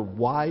hearts were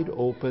wide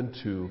open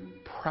to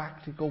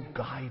practical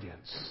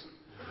guidance.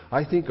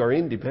 I think our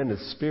independent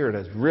spirit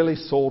has really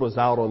sold us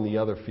out on the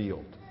other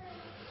field.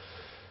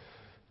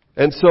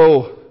 And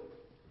so,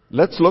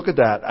 let's look at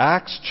that.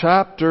 Acts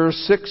chapter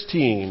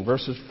 16,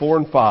 verses 4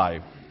 and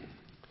 5.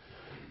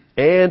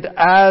 And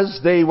as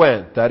they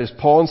went, that is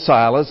Paul and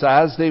Silas,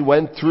 as they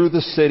went through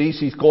the cities,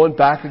 he's going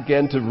back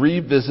again to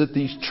revisit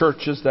these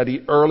churches that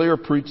he earlier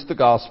preached the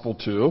gospel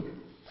to.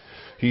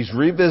 He's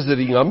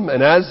revisiting them.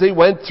 And as they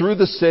went through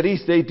the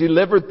cities, they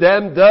delivered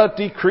them the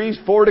decrees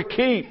for to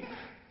keep.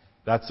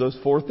 That's those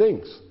 4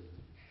 things.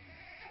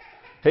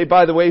 Hey,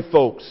 by the way,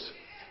 folks,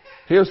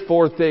 here's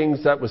 4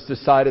 things that was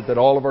decided that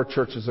all of our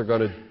churches are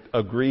going to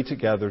agree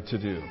together to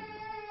do.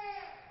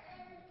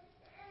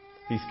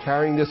 He's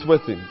carrying this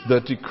with him. The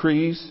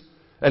decrees.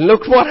 And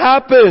look what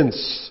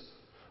happens.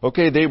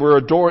 Okay, they were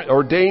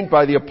ordained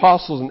by the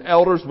apostles and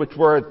elders which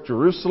were at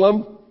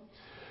Jerusalem.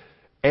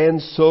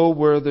 And so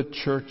were the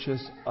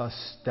churches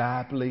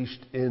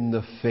established in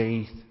the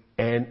faith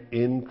and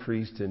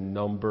increased in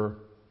number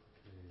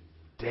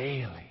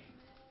daily.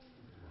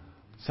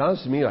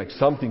 Sounds to me like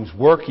something's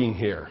working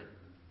here.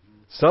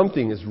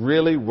 Something is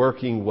really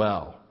working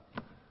well.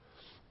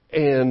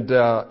 And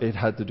it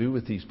had to do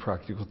with these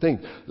practical things.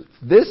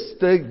 This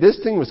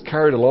thing was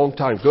carried a long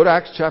time. Go to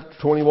Acts chapter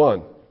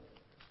 21.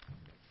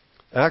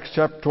 Acts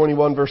chapter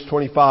 21, verse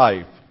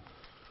 25.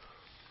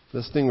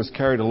 This thing was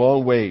carried a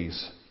long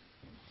ways.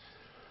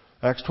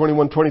 Acts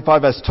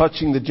 21:25, as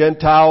touching the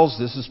Gentiles,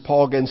 this is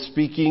Paul again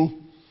speaking.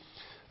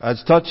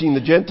 As touching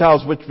the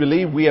Gentiles which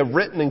believe, we have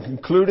written and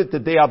concluded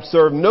that they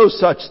observe no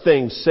such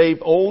things, save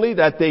only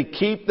that they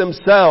keep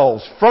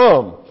themselves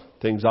from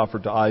things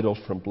offered to idols,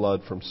 from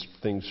blood, from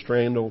things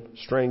strangled,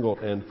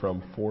 and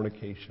from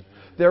fornication.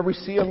 There we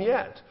see them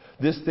yet.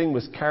 This thing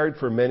was carried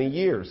for many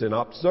years and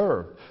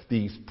observed.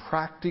 These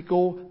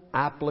practical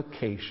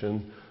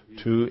application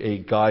to a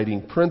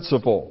guiding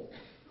principle.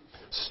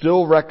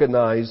 Still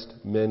recognized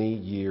many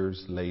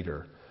years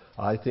later.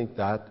 I think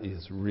that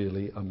is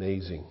really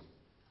amazing.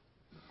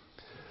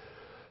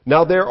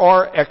 Now there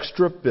are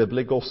extra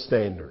biblical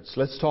standards.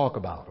 Let's talk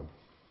about them.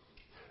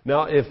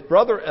 Now if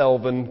Brother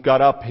Elvin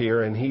got up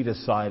here and he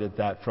decided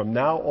that from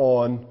now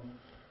on,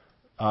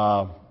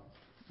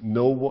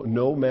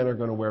 no men are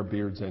going to wear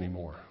beards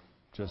anymore.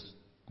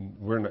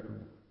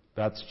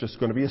 That's just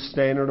going to be a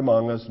standard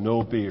among us,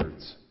 no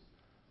beards.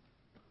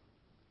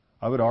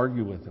 I would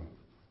argue with him.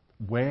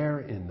 Where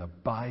in the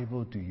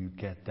Bible do you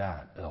get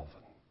that, Elvin?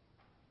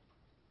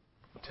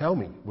 Tell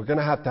me. We're going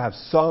to have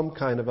some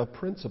kind of a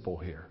principle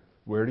here.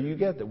 Where do you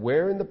get that?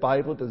 Where in the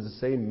Bible does it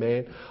say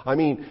man? I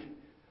mean,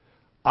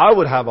 I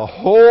would have a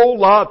whole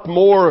lot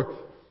more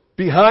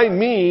behind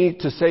me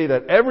to say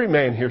that every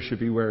man here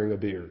should be wearing a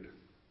beard.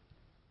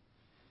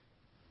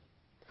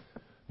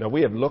 Now,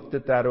 we have looked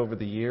at that over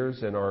the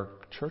years, and our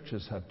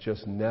churches have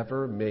just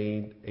never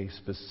made a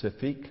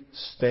specific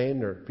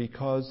standard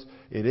because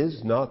it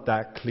is not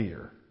that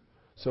clear.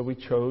 So we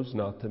chose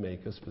not to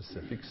make a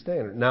specific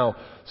standard. Now,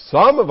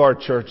 some of our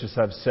churches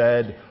have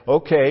said,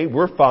 okay,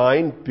 we're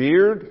fine,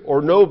 beard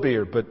or no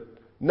beard, but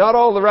not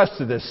all the rest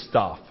of this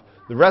stuff.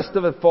 The rest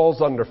of it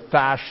falls under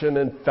fashion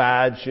and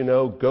fads,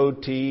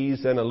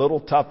 goatees and a little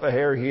tuft of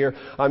hair here.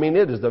 I mean,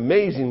 it is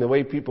amazing the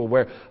way people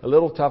wear a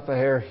little tuft of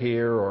hair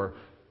here, or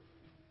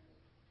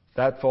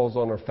that falls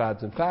under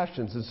fads and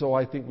fashions. And so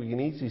I think we can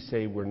easily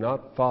say we're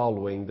not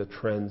following the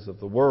trends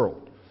of the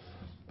world.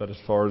 But as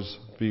far as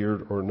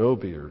beard or no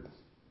beard,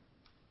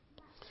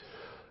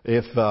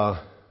 if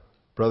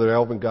Brother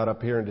Elvin got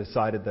up here and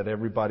decided that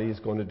everybody is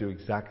going to do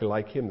exactly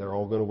like him, they're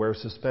all going to wear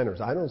suspenders,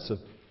 I don't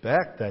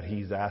suspect that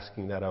he's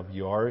asking that of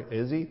you,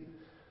 is he?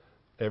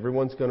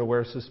 Everyone's going to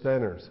wear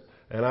suspenders.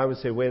 And I would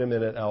say, wait a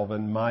minute,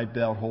 Elvin, my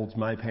belt holds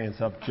my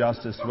pants up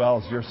just as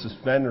well as your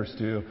suspenders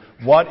do.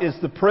 What is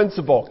the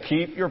principle?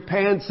 Keep your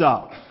pants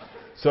up.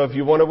 So if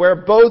you want to wear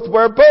both,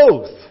 wear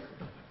both.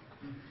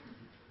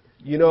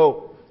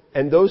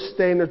 And those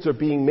standards are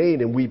being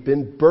made, and we've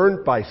been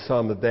burnt by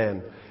some of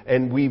them.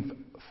 And we've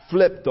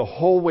flipped the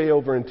whole way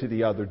over into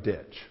the other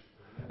ditch.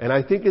 And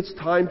I think it's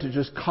time to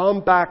just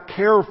come back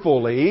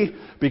carefully,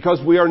 because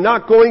we are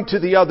not going to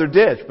the other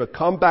ditch, but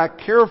come back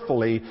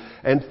carefully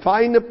and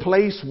find a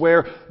place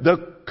where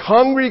the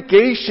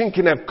congregation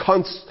can have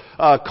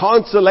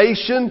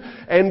consolation,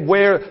 and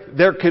where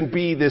there can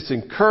be this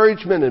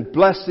encouragement and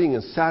blessing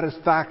and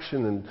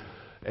satisfaction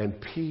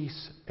and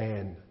peace,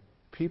 and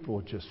people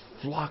will just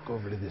flock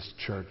over to this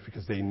church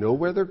because they know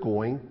where they're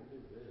going.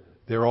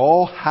 They're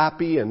all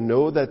happy and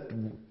know that,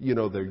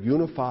 they're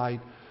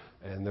unified,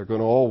 and they're going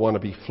to all want to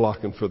be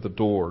flocking for the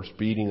doors,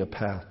 beating a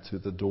path to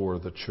the door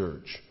of the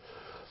church.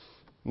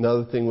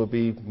 Another thing would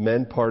be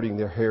men parting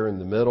their hair in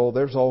the middle.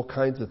 There's all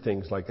kinds of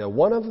things like that.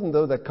 One of them,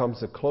 though, that comes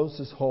the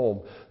closest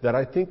home that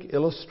I think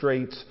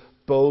illustrates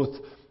both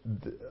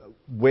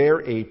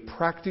where a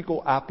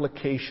practical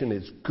application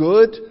is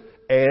good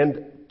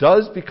and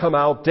does become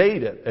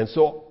outdated. And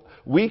so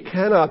we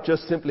cannot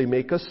just simply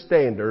make a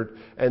standard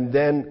and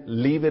then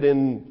leave it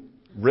in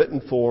written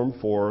form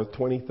for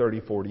 20, 30,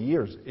 40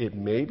 years. It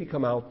may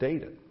become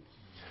outdated.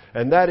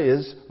 And that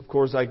is, of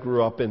course, I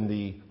grew up in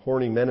the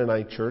Horning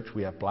Mennonite Church.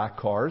 We have black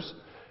cars.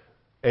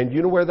 And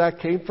you know where that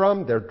came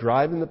from? They're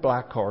driving the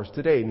black cars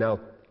today. Now,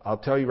 I'll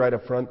tell you right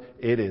up front,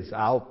 it is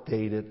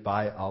outdated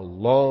by a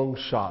long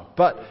shot.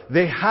 But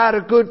they had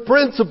a good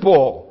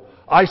principle.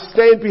 I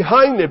stand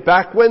behind it.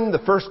 Back when the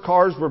first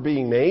cars were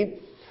being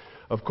made,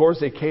 of course,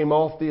 they came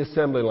off the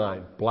assembly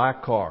line.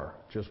 Black car.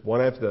 Just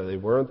one after the other. They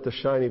weren't the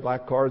shiny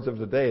black cars of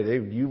the day.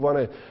 You want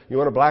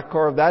a black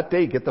car of that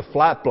day, get the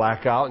flat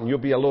black out and you'll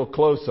be a little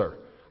closer.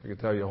 I can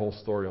tell you a whole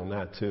story on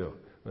that too.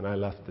 When I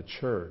left the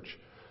church,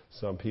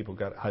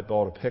 I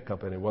bought a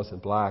pickup and it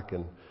wasn't black,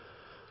 and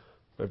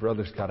my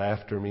brothers got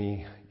after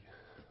me.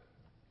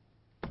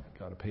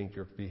 Got to paint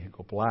your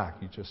vehicle black.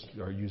 You just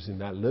are using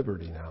that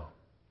liberty now.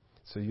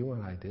 So you know what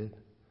I did?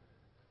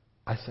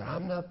 I said,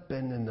 I'm not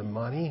bending the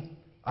money.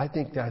 I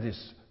think that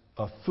is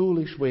a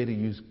foolish way to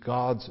use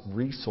God's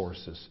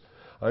resources.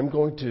 I'm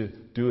going to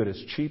do it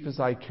as cheap as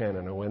I can.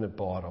 And I went and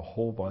bought a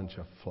whole bunch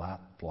of flat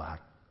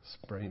black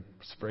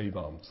spray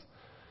bums.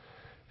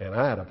 And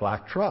I had a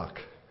black truck.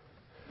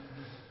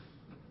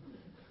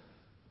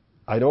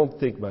 I don't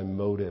think my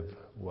motive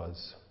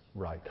was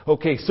right.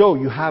 Okay, so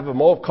you have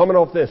them all coming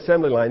off the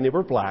assembly line. They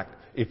were black.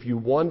 If you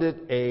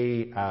wanted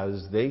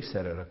as they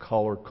said it, a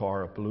colored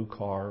car, a blue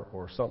car,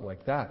 or something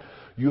like that,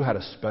 you had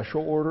to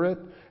special order it,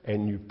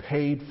 and you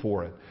paid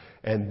for it.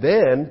 And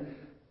then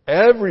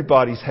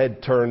everybody's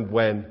head turned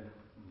when,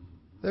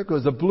 there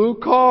goes a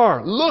blue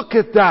car. Look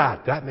at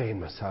that. That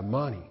man must have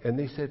money. And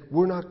they said,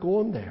 we're not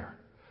going there.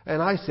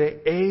 And I say,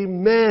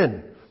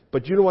 amen.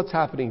 But you know what's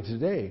happening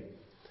today?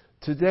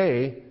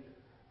 Today,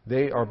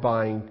 they are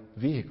buying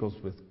vehicles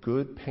with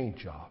good paint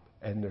job,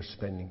 and they're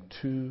spending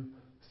 2,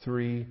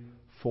 3,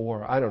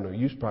 4, I don't know,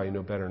 you probably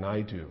know better than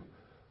I do,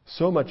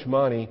 so much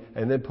money,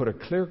 and then put a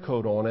clear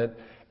coat on it,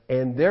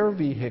 and their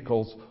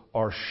vehicles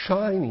are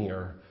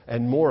shinier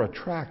and more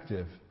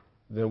attractive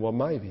than what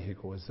my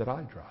vehicle is that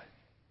I drive.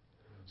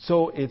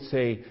 So it's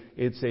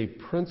a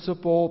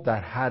principle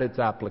that had its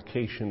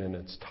application in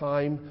its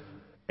time,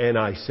 and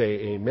I say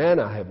amen.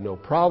 I have no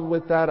problem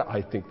with that.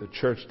 I think the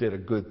church did a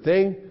good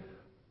thing,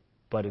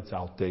 but it's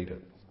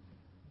outdated.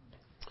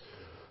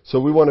 So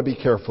we want to be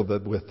careful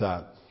with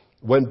that.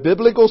 When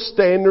biblical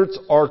standards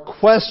are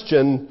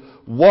questioned,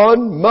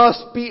 one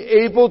must be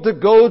able to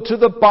go to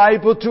the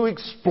Bible to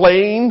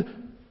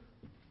explain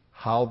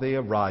how they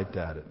arrived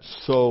at it.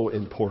 So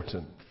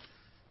important.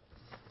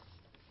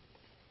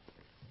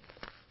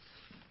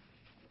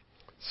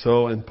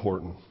 So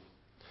important.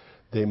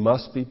 They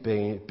must be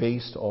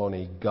based on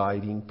a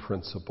guiding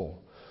principle.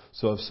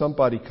 So if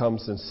somebody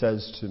comes and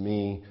says to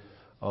me,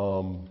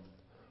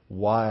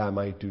 why I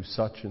might do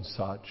such and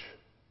such,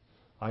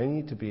 I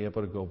need to be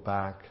able to go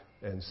back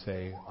and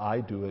say, I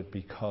do it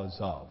because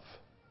of.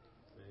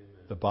 Amen.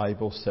 The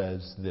Bible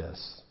says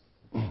this.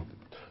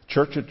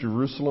 church at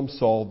Jerusalem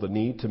saw the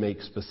need to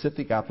make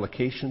specific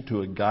application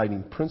to a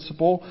guiding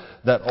principle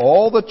that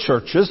all the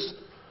churches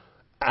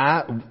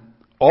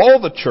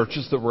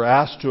that were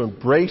asked to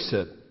embrace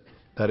it,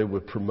 that it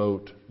would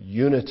promote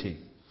unity.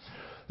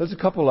 There's a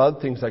couple other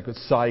things I could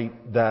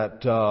cite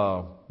that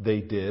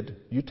they did.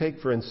 You take,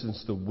 for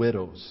instance, the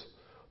widows.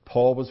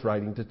 Paul was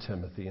writing to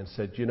Timothy and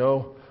said,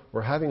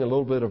 we're having a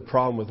little bit of a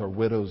problem with our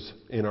widows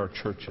in our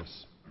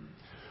churches.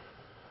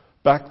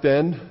 Back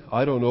then,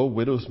 I don't know,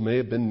 widows may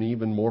have been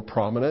even more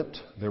prominent.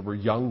 There were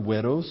young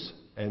widows,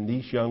 and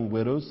these young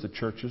widows, the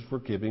churches were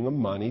giving them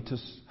money to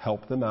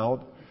help them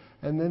out,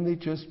 and then they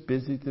just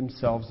busied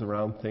themselves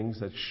around things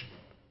that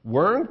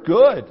weren't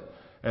good.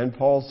 And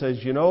Paul says,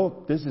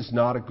 this is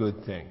not a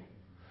good thing.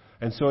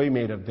 And so he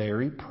made a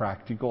very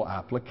practical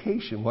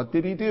application. What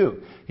did he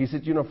do? He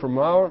said, from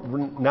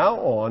now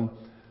on,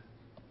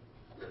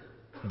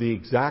 the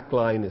exact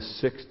line is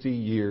 60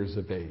 years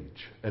of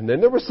age. And then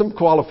there were some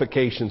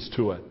qualifications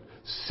to it.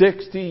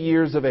 60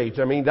 years of age.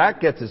 I mean, that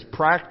gets as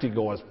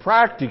practical as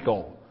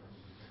practical.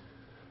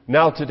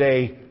 Now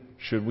today,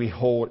 should we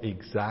hold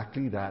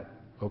exactly that?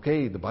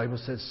 Okay, the Bible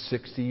says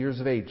 60 years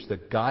of age. The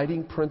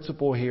guiding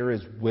principle here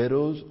is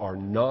widows are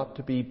not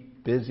to be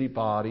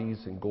busybodies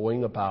and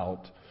going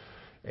about.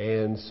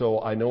 And so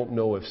I don't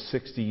know if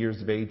 60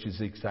 years of age is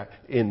exact.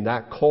 In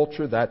that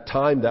culture, that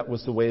time, that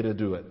was the way to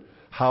do it.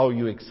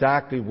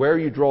 Where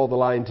you draw the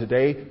line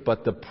today,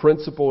 but the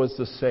principle is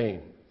the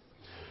same.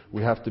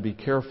 We have to be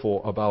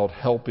careful about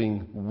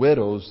helping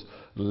widows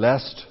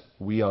lest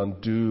we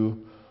undo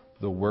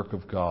the work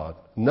of God.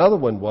 Another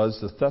one was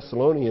the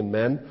Thessalonian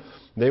men.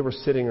 They were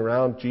sitting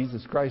around,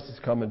 Jesus Christ is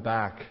coming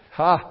back.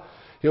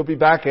 He'll be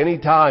back any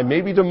time,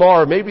 maybe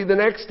tomorrow, maybe the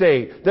next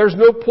day. There's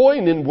no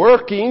point in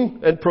working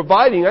and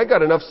providing. I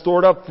got enough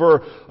stored up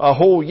for a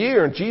whole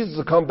year and Jesus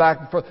will come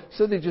back.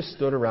 So they just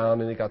stood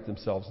around and they got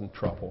themselves in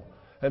trouble.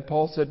 And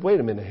Paul said, wait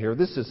a minute here,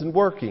 this isn't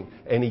working.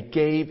 And he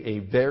gave a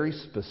very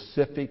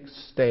specific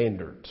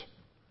standard.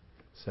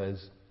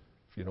 Says,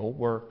 if you don't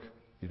work,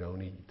 you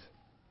don't eat.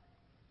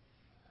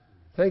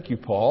 Thank you,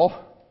 Paul.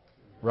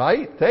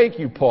 Right? Thank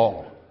you,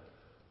 Paul.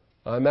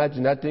 I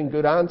imagine that didn't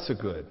go down so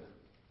good.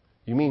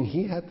 You mean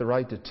he had the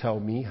right to tell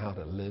me how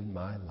to live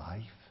my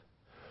life?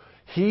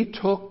 He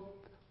took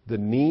the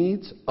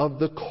needs of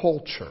the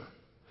culture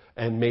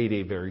and made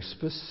a very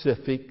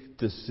specific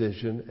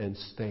decision and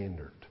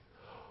standard.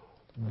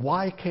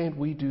 Why can't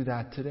we do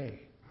that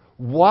today?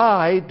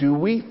 Why do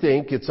we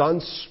think it's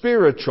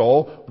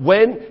unspiritual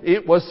when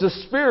it was the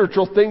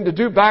spiritual thing to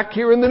do back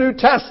here in the New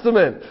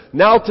Testament?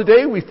 Now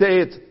today we say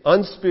it's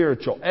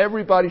unspiritual.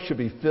 Everybody should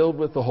be filled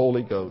with the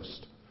Holy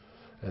Ghost.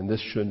 And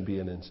this shouldn't be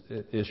an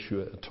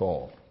issue at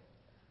all.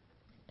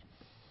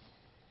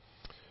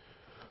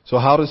 So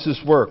how does this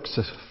work?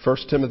 So 1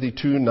 Timothy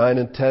 2, 9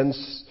 and 10.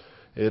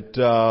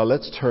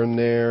 Let's turn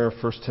there.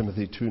 1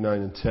 Timothy 2,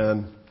 9 and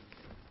 10.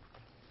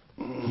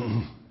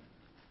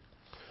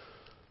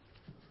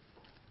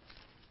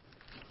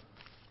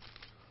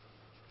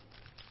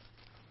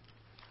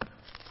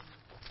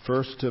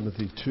 1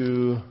 Timothy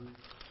 2,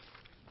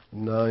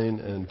 9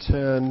 and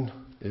 10,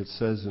 it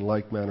says, in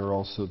like manner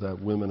also that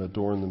women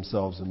adorn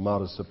themselves in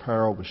modest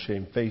apparel with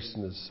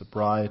shamefacedness,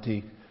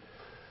 sobriety.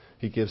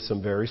 He gives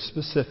some very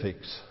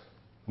specifics,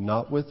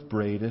 not with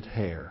braided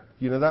hair.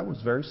 That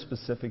was very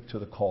specific to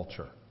the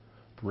culture,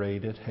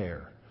 braided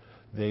hair.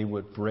 They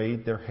would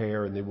braid their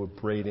hair and they would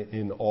braid it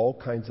in all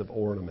kinds of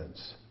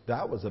ornaments.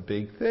 That was a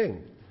big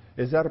thing.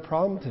 Is that a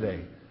problem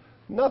today?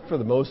 Not for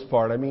the most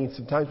part. I mean,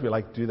 sometimes we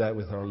like to do that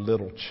with our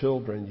little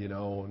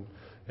children,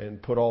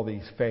 and put all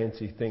these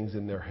fancy things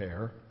in their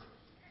hair.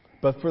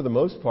 But for the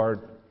most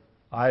part,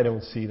 I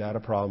don't see that a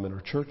problem in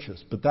our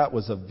churches. But that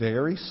was a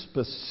very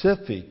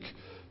specific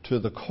to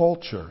the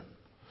culture.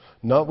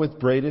 Not with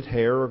braided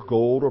hair or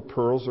gold or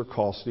pearls or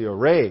costly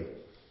array,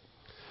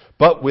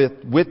 but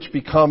with which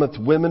becometh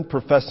women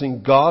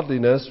professing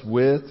godliness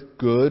with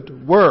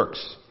good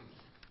works.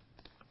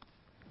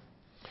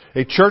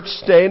 A church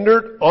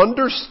standard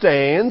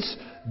understands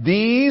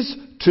these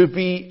to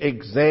be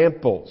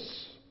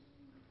examples.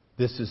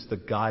 This is the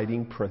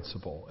guiding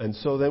principle. And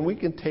so then we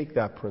can take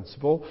that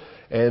principle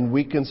and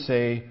we can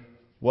say,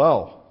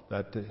 well,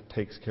 that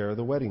takes care of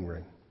the wedding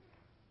ring.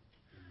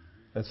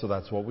 And so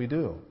that's what we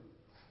do.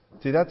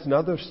 See, that's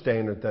another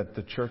standard that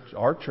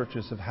our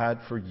churches have had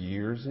for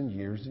years and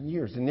years and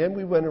years. And then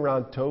we went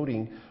around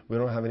toting, we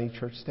don't have any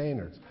church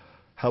standards.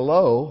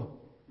 Hello?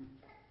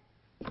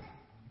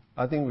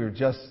 I think we were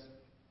just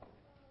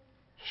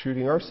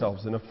shooting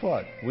ourselves in the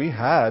foot. We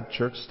had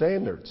church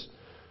standards.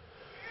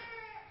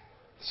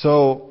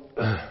 So,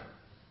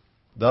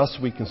 thus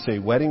we can say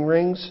wedding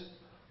rings.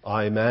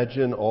 I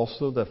imagine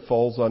also that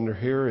falls under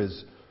here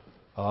is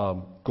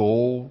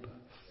gold,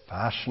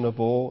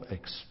 fashionable,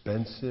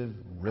 expensive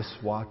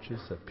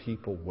wristwatches that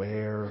people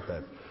wear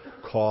that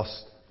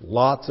cost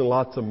lots and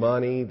lots of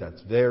money,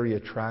 that's very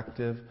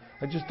attractive.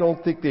 I just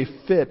don't think they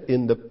fit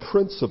in the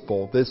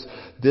principle, this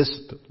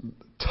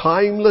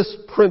timeless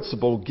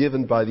principle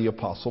given by the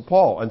Apostle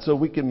Paul. And so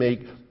we can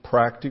make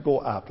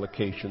practical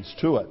applications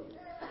to it.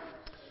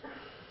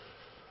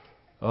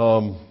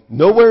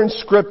 Nowhere in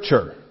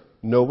Scripture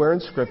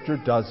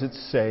does it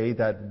say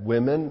that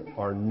women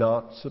are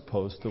not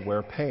supposed to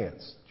wear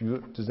pants.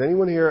 Does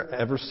anyone here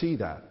ever see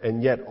that?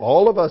 And yet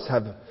all of us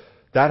have,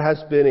 that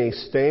has been a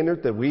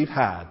standard that we've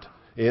had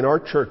in our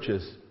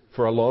churches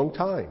for a long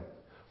time.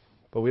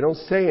 But we don't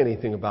say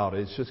anything about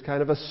it. It's just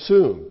kind of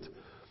assumed.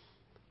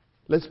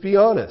 Let's be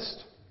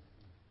honest.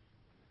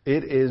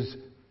 It is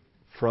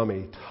from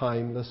a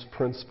timeless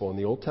principle. In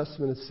the Old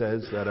Testament it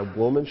says that a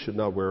woman should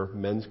not wear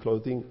men's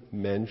clothing,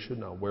 men should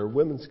not wear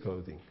women's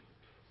clothing.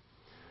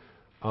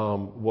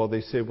 Well,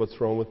 they say, what's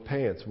wrong with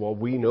pants? Well,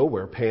 we know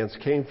where pants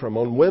came from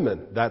on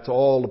women. That's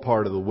all a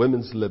part of the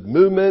women's lib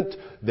movement.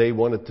 They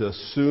wanted to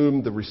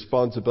assume the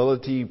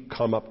responsibility,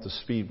 come up to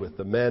speed with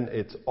the men.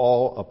 It's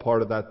all a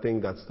part of that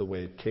thing. That's the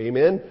way it came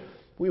in.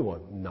 We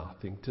want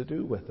nothing to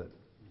do with it.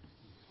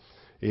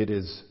 It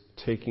is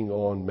taking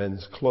on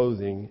men's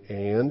clothing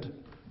and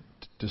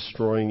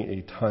destroying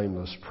a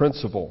timeless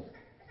principle.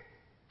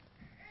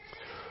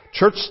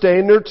 Church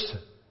standards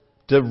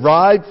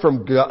derived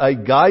from a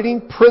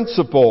guiding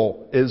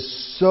principle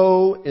is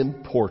so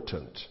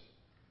important.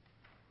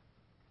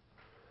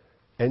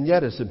 And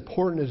yet, as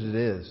important as it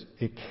is,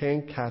 it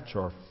can't catch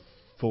our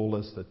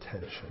fullest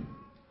attention.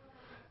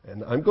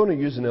 And I'm going to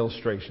use an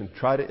illustration,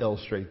 try to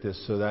illustrate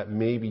this so that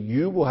maybe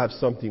you will have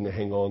something to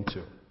hang on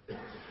to.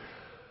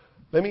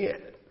 Let me,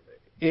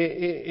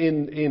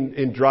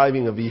 in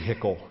driving a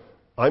vehicle,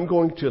 I'm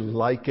going to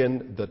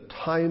liken the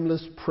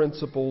timeless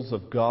principles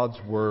of God's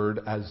Word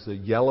as the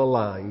yellow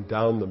line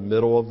down the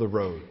middle of the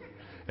road.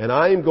 And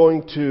I am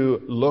going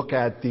to look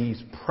at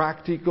these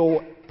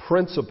practical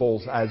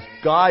principles as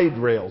guide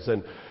rails.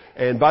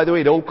 And by the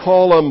way, don't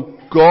call them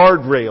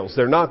guardrails.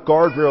 They're not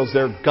guardrails,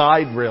 they're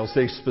guide rails.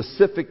 They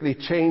specifically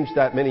changed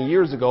that many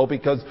years ago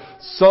because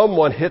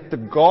someone hit the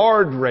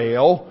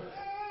guardrail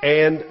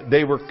and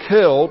they were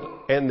killed,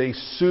 and they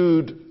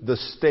sued the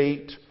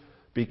state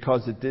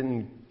because it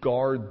didn't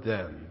guard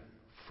them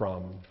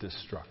from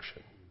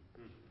destruction.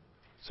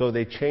 So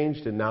they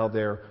changed it. Now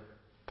they're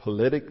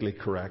politically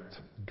correct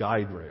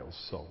guide rails.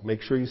 So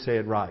make sure you say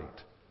it right.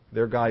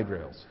 They're guide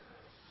rails.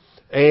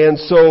 And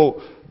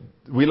so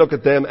we look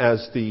at them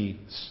as the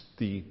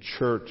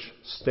church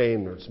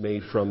standards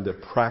made from the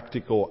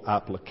practical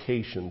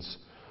applications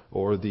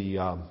or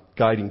the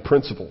guiding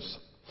principles.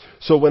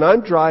 So when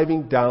I'm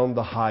driving down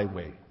the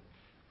highway,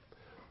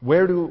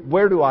 where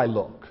do I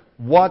look?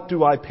 What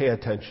do I pay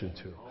attention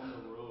to?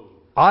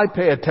 I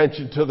pay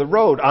attention to the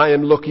road. I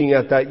am looking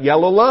at that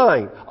yellow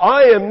line.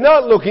 I am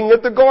not looking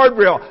at the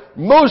guardrail.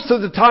 Most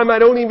of the time I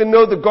don't even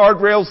know the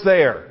guardrail's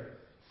there.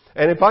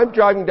 And if I'm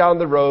driving down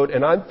the road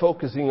and I'm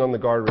focusing on the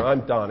guardrail,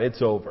 I'm done.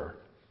 It's over.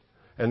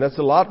 And that's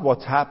a lot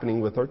what's happening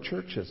with our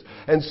churches.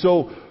 And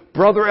so,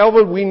 Brother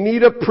Elvin, we need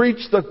to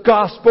preach the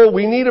gospel.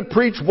 We need to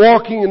preach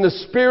walking in the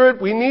Spirit.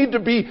 We need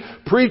to be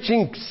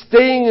preaching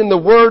staying in the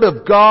Word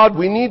of God.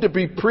 We need to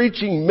be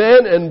preaching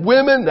men and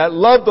women that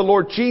love the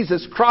Lord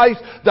Jesus Christ,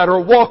 that are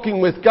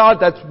walking with God.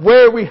 That's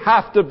where we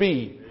have to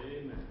be.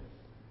 Amen.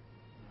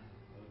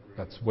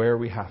 That's where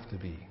we have to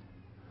be.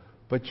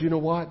 But you know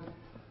what?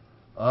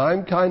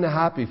 I'm kind of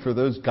happy for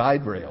those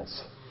guide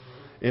rails.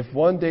 If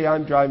one day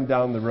I'm driving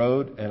down the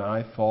road and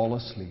I fall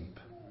asleep,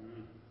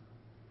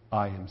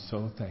 I am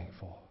so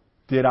thankful.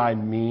 Did I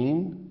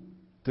mean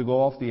to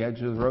go off the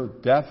edge of the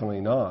road?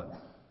 Definitely not.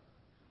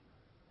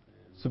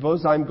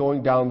 Suppose I'm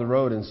going down the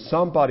road and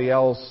somebody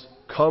else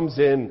comes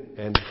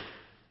in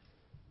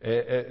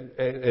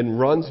and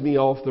runs me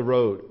off the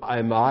road.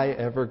 Am I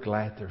ever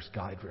glad there's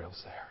guide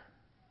rails there?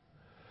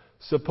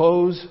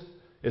 Suppose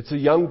it's a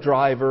young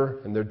driver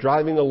and they're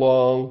driving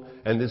along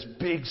and this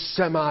big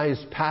semi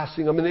is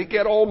passing them and they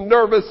get all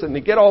nervous and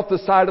they get off the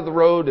side of the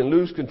road and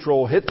lose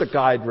control, hit the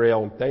guide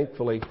rail, and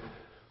thankfully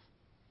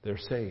they're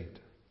saved.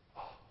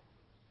 Oh,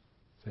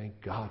 thank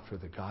God for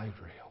the guide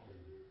rail.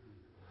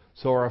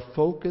 So our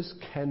focus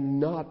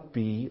cannot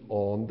be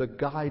on the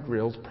guide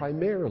rails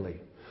primarily.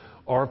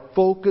 Our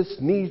focus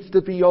needs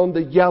to be on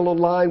the yellow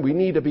line. We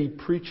need to be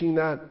preaching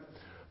that.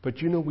 But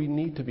we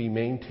need to be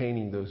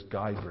maintaining those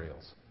guide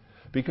rails.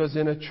 Because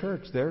in a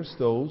church, there's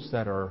those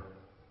that are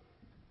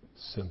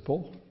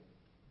simple.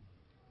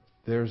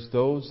 There's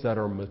those that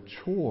are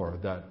mature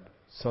that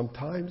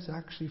sometimes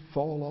actually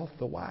fall off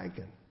the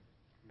wagon.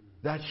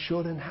 That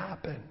shouldn't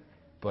happen.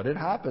 But it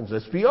happens.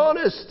 Let's be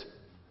honest.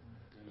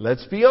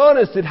 Let's be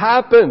honest. It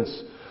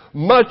happens.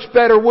 Much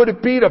better would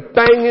it be to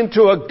bang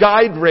into a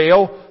guide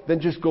rail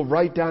than just go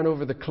right down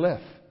over the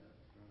cliff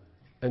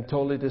and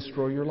totally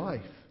destroy your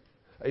life.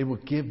 It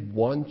would give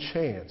one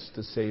chance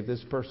to save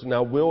this person.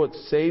 Now, will it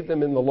save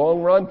them in the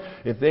long run?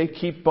 If they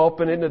keep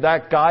bumping into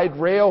that guide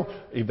rail,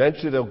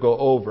 eventually they'll go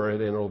over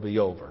it and it'll be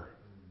over.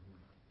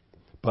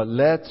 But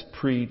let's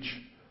preach,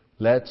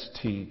 let's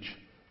teach,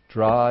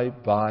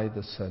 drive by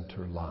the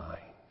center line.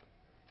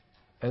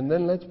 And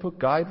then let's put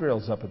guide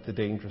rails up at the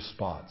dangerous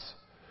spots.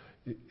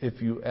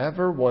 If you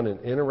ever want an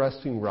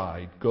interesting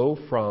ride, go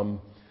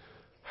from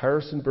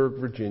Harrisonburg,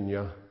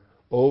 Virginia,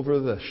 over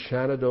the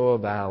Shenandoah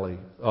Valley,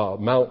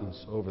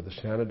 mountains, over the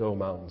Shenandoah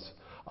Mountains.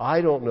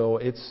 I don't know,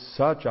 it's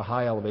such a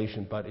high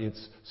elevation, but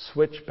it's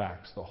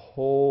switchbacks the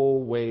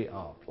whole way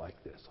up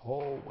like this,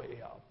 whole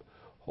way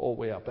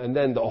up, and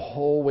then the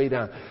whole way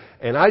down.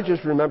 And I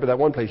just remember that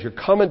one place, you're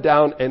coming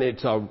down and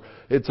it's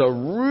a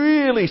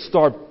really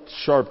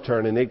sharp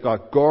turn, and it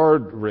got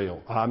guide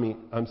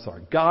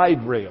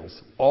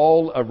rails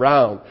all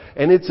around.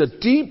 And it's a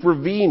deep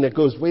ravine that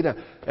goes way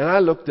down. And I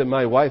looked at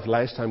my wife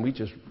last time, we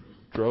just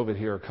drove it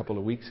here a couple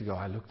of weeks ago.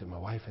 I looked at my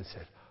wife and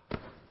said,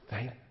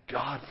 thank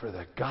God for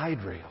the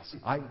guide rails.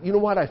 You know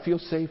what? I feel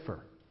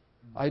safer.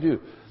 I do.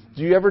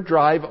 Do you ever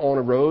drive on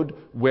a road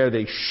where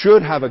they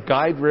should have a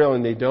guide rail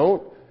and they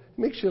don't? It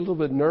makes you a little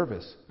bit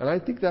nervous. And I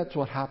think that's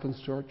what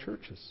happens to our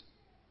churches.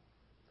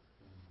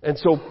 And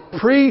so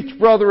preach,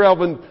 Brother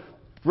Elvin,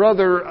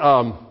 Brother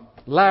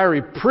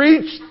Larry,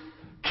 preach.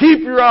 Keep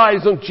your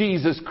eyes on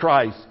Jesus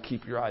Christ.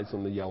 Keep your eyes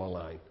on the yellow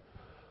line.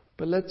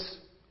 But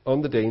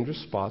on the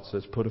dangerous spots,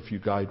 let's put a few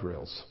guide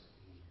rails.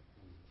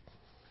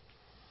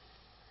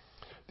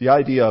 The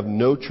idea of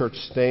no church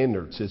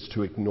standards is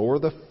to ignore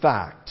the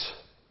fact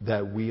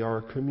that we are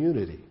a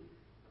community,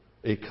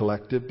 a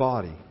collective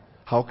body.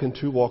 How can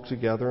two walk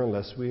together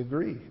unless we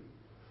agree?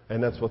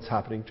 And that's what's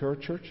happening to our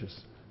churches.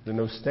 There are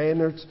no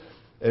standards.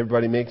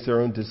 Everybody makes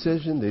their own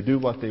decision. They do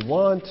what they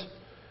want.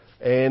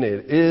 And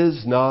it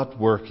is not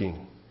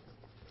working.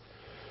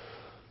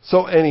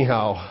 So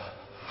anyhow,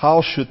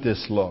 how should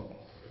this look?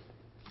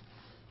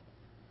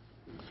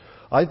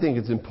 I think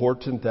it's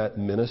important that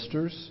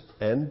ministers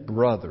and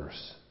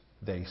brothers,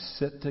 they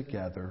sit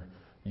together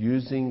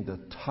using the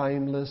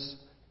timeless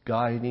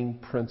guiding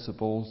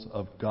principles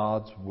of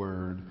God's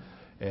Word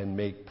and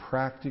make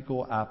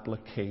practical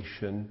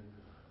application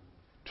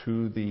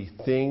to the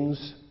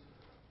things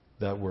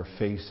that we're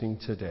facing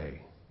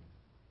today.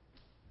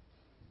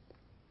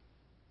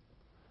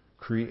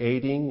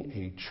 Creating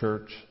a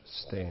church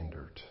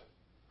standard.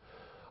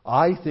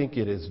 I think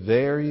it is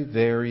very,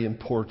 very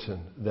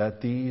important that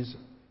these,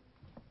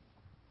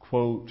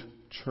 quote,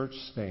 church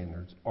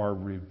standards are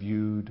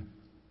reviewed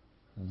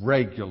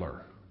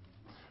regular.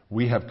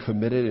 We have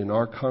committed in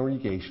our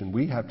congregation,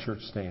 we have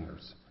church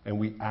standards, and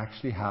we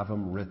actually have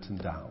them written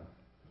down.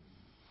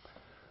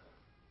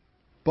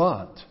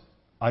 But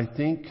I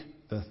think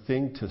the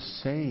thing to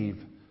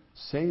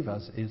save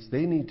us is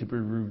they need to be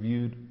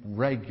reviewed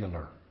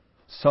regular.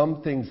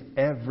 Some things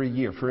every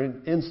year. For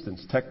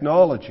instance,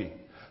 technology.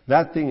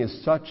 That thing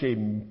is such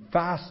a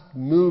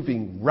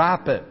fast-moving,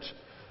 rapid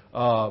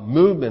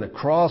movement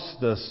across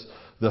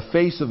the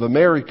face of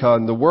America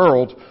and the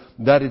world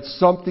that it's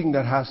something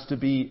that has to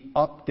be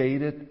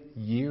updated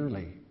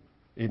yearly.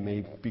 It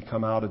may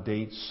become out of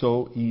date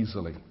so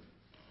easily.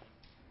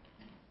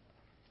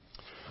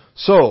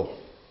 So,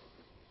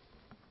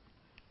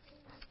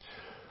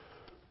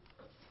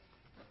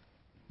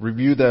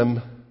 review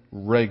them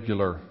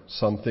regular.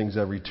 Some things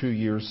every 2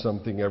 years,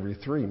 something every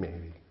 3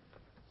 maybe.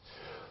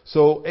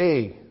 So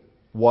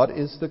what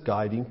is the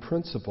guiding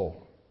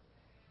principle?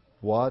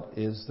 What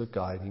is the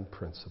guiding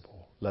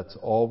principle? Let's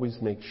always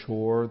make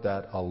sure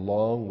that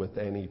along with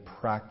any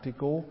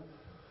practical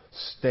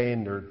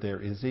standard, there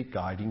is a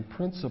guiding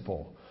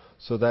principle.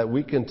 So that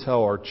we can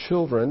tell our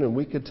children and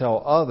we can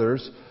tell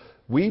others,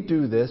 we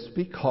do this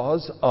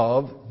because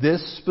of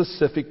this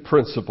specific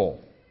principle.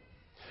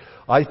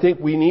 I think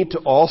we need to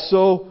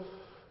also,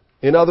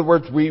 in other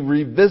words, we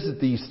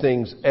revisit these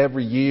things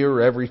every year,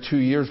 every 2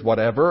 years,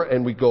 whatever,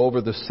 and we go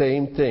over the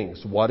same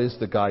things. What is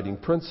the guiding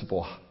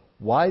principle?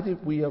 Why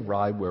did we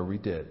arrive where we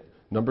did?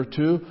 Number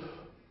 2,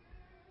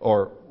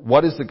 or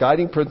what is the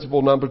guiding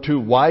principle? Number 2,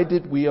 why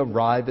did we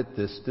arrive at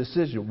this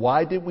decision?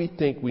 Why did we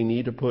think we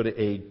need to put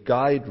a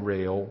guide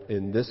rail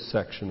in this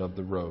section of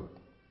the road?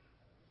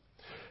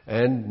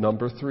 And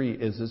number 3,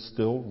 is it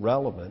still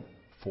relevant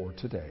for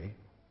today?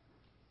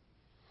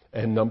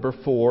 And number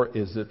 4,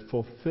 is it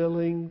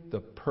fulfilling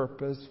the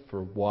purpose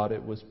for what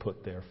it was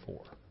put there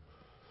for?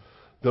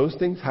 Those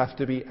things have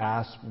to be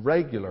asked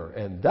regular.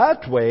 And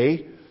that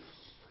way,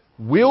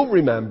 we'll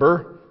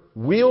remember,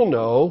 we'll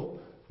know,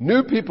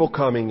 new people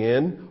coming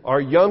in,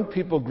 our young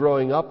people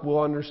growing up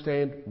will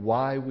understand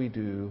why we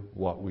do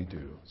what we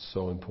do.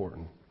 So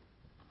important.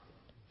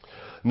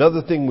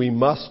 Another thing we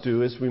must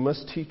do is we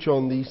must teach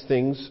on these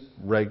things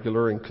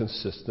regular and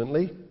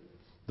consistently,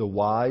 the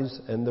whys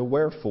and the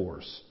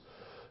wherefores.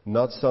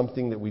 Not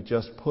something that we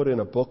just put in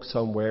a book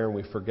somewhere and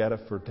we forget it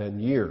for 10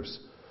 years,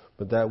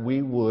 but that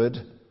we would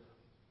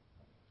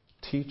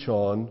teach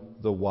on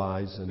the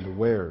whys and the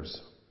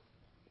wheres.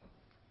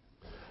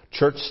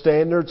 Church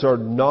standards are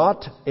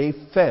not a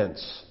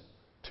fence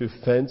to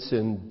fence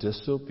in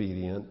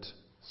disobedient,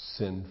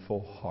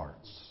 sinful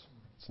hearts.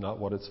 It's not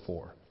what it's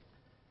for.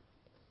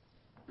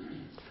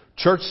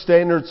 Church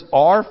standards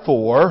are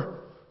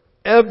for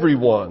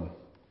everyone,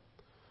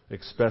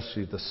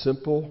 especially the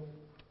simple,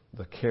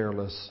 the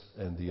careless,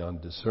 and the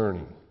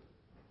undiscerning.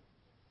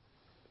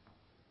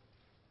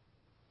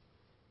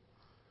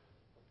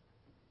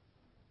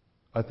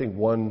 I think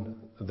one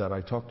that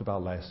I talked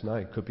about last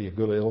night could be a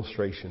good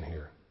illustration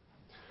here.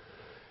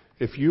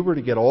 if you were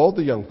to get all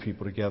the young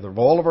people together of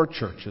all of our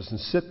churches and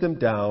sit them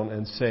down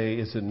and say,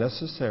 is it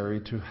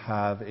necessary to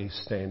have a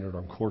standard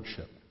on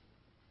courtship?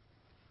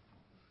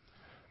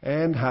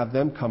 And have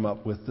them come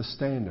up with the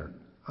standard.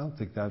 I don't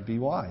think that would be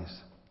wise.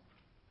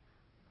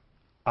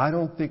 I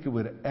don't think it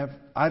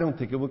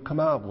would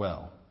come out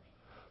well.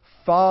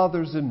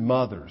 Fathers and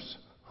mothers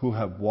who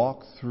have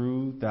walked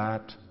through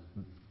that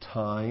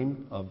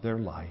time of their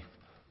life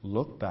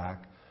look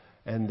back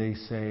and they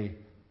say,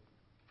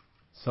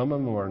 some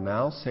of them are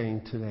now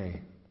saying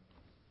today,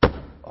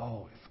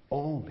 oh, if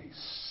only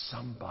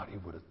somebody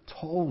would have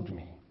told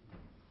me.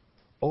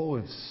 Oh,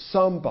 if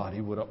somebody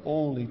would have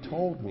only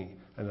told me.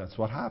 And that's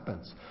what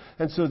happens.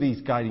 And so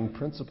these guiding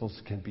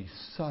principles can be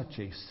such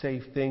a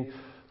safe thing.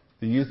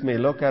 The youth may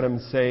look at them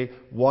and say,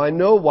 well, I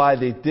know why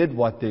they did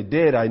what they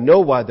did. I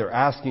know why they're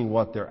asking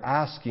what they're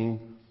asking,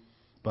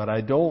 but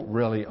I don't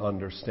really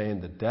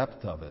understand the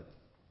depth of it.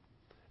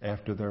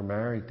 After they're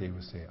married, they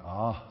would say,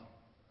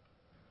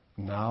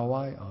 now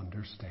I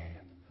understand.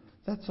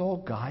 That's all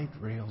guide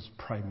rails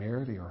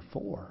primarily are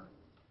for.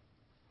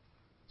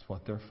 That's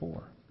what they're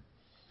for.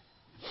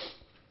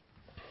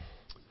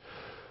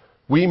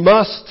 We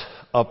must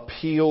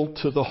appeal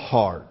to the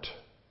heart.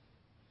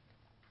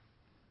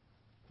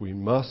 We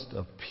must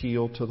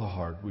appeal to the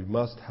heart. We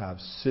must have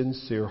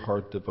sincere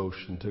heart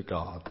devotion to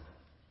God.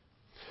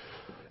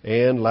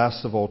 And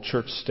last of all,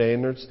 church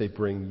standards, they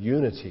bring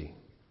unity.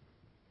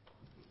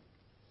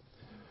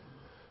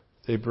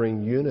 They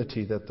bring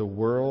unity that the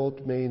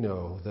world may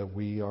know that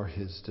we are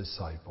His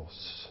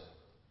disciples.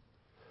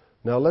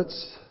 Now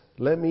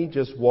let me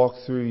just walk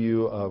through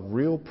you a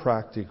real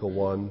practical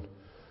one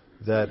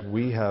that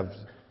we have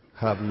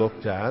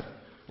looked at.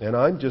 And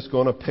I'm just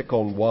going to pick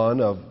on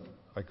one of,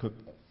 I could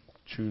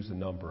choose a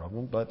number of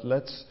them, but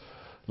let's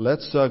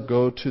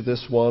go to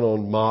this one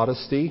on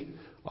modesty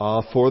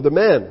for the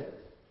men.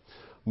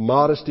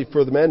 Modesty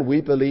for the men. We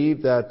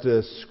believe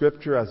that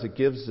Scripture, as it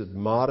gives it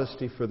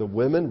modesty for the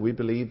women, we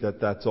believe that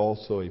that's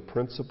also a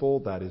principle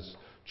that is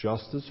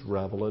just as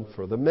relevant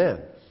for the men.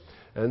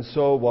 And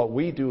so what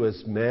we do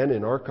as men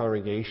in our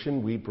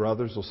congregation, we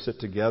brothers will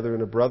sit together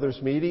in a brothers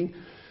meeting,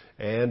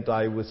 and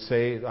I will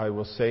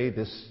say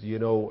this,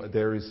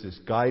 there is this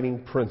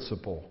guiding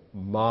principle,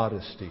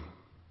 modesty.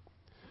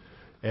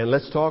 And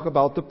let's talk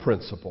about the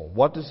principle.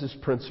 What does this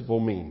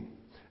principle mean?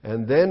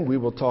 And then we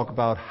will talk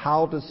about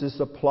how does this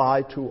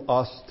apply to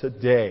us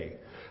today.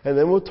 And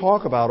then we'll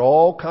talk about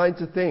all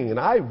kinds of things. And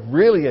I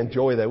really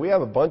enjoy that. We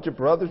have a bunch of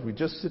brothers. We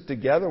just sit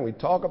together and we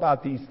talk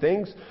about these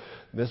things.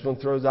 This one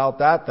throws out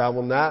that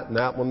one that, and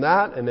that one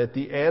that. And at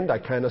the end, I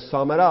kind of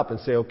sum it up and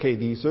say, okay,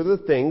 these are the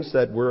things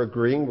that we're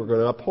agreeing we're going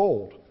to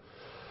uphold.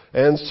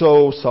 And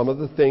so some of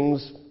the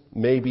things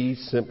may be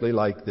simply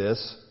like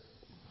this.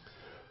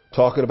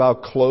 Talking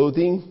about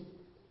clothing.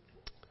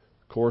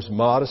 Of course,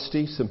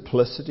 modesty,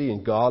 simplicity,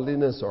 and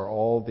godliness are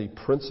all the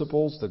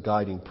principles, the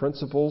guiding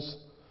principles.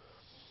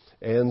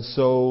 And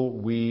so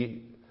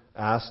we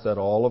ask that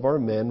all of our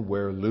men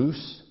wear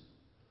loose,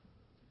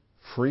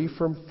 free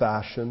from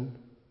fashion,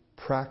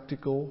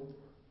 practical,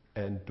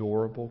 and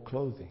durable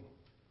clothing.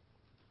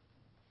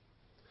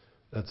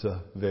 That's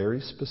a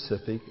very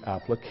specific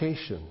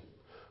application.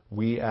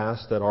 We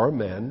ask that our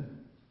men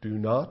do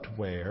not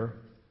wear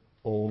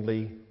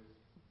only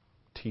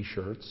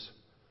T-shirts,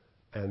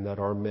 and that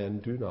our men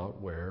do not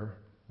wear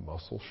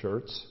muscle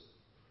shirts,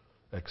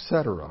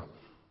 etc.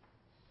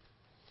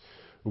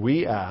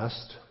 We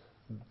asked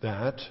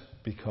that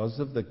because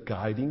of the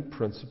guiding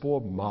principle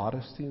of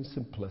modesty and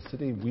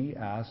simplicity, we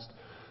asked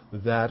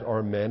that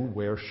our men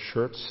wear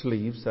shirt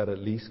sleeves that at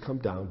least come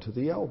down to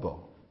the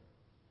elbow.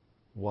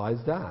 Why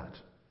is that?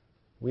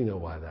 We know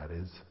why that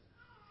is.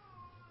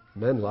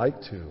 Men like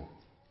to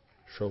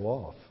show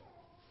off.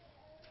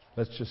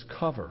 Let's just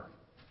cover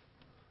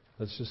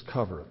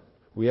it.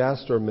 We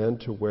asked our men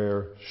to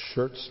wear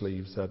shirt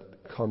sleeves that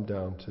come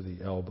down to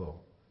the elbow.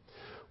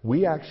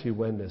 We actually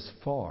went as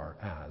far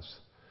as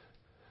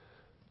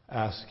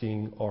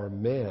asking our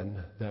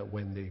men that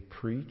when they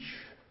preach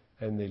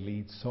and they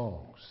lead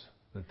songs,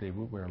 that they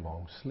would wear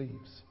long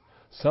sleeves.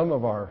 Some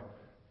of our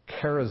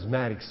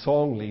charismatic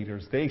song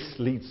leaders, they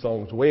lead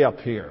songs way up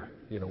here,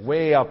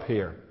 way up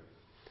here.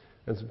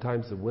 And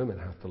sometimes the women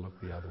have to look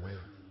the other way.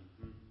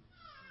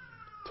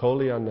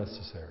 Totally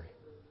unnecessary.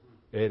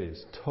 It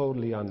is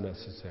totally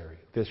unnecessary.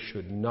 This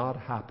should not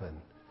happen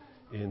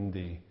in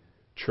the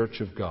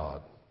Church of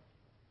God.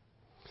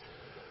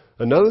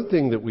 Another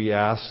thing that we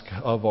ask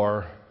of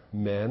our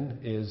men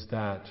is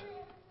that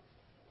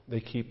they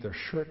keep their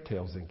shirt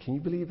tails in. Can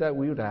you believe that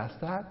we would ask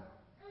that?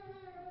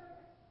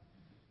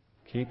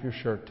 Keep your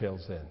shirt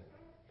tails in.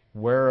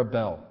 Wear a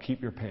belt.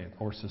 Keep your pants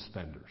or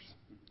suspenders.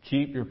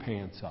 Keep your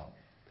pants up.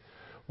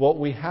 What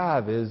we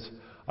have is,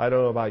 I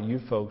don't know about you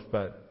folks,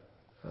 but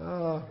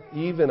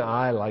even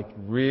I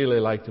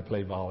really like to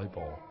play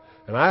volleyball.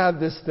 And I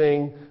have this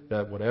thing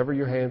that whatever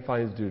your hand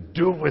finds to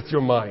do it with your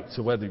might.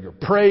 So whether you're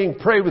praying,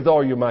 pray with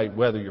all your might.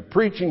 Whether you're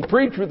preaching,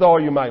 preach with all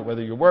your might.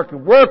 Whether you're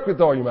working, work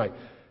with all your might.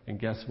 And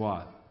guess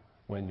what?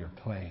 When you're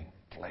playing,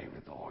 play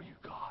with all you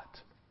got.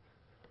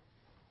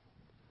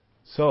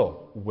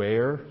 So,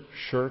 wear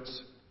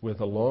shirts with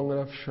a long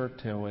enough shirt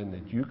tail in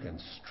that you can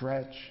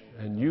stretch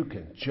and you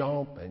can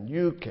jump and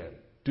you can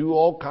do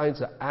all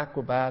kinds of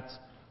acrobats.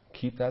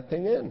 Keep that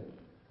thing in.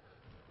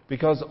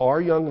 Because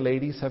our young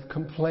ladies have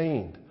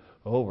complained.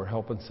 Oh, we're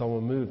helping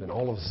someone move, and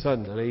all of a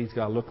sudden the lady's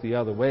got to look the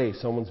other way.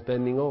 Someone's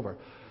bending over.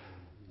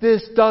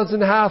 This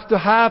doesn't have to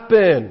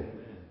happen.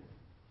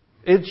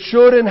 It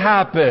shouldn't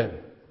happen.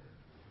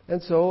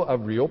 And so a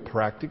real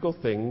practical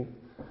thing,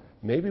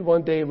 maybe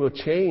one day it will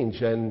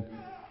change and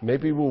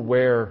maybe we'll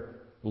wear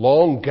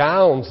long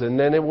gowns and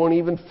then it won't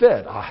even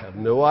fit. I have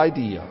no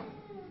idea.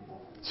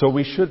 So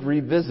we should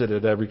revisit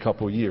it every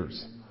couple of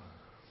years.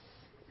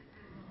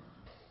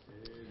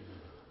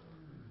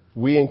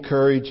 We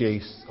encourage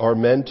our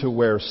men to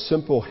wear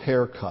simple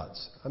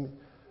haircuts. I mean,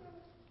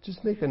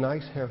 just make a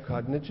nice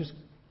haircut and then just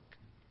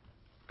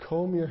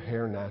comb your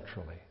hair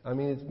naturally. I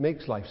mean, it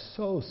makes life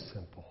so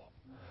simple.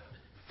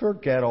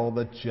 Forget all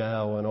the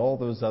gel and all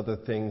those other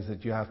things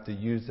that you have to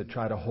use to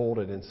try to hold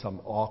it in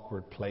some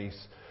awkward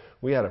place.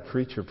 We had a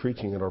preacher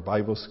preaching at our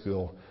Bible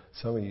school.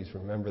 Some of you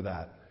remember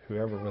that,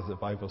 whoever was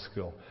at Bible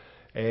school.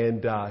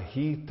 And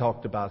he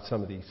talked about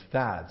some of these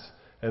fads.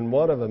 And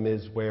one of them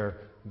is where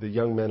the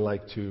young men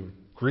like to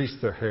grease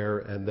their hair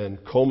and then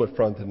comb it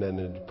front and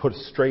then put it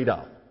straight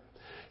up.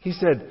 He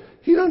said,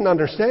 he doesn't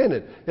understand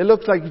it. It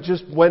looks like you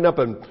just went up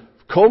and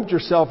combed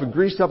yourself and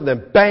greased up and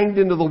then banged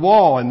into the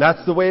wall, and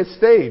that's the way it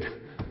stayed.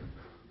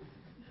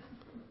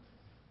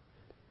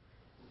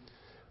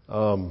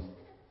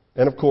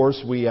 And of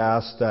course, we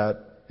ask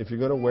that if you're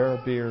going to wear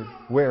a beard,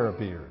 wear a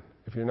beard.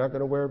 If you're not going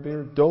to wear a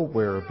beard, don't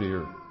wear a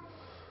beard.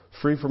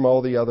 Free from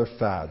all the other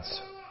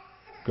fads.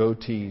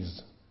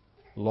 Goatees,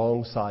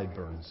 long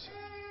sideburns.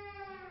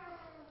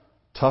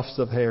 Tufts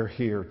of hair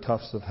here,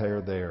 tufts of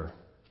hair there.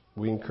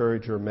 We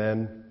encourage our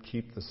men,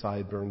 keep the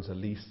sideburns at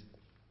least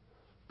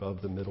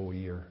above the middle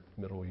ear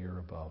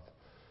above.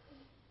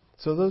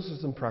 So those are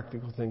some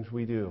practical things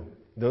we do.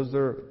 Those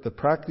are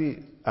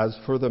the as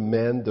for the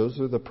men, those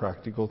are the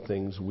practical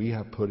things we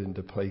have put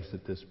into place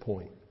at this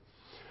point.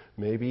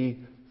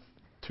 Maybe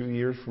 2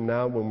 years from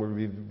now when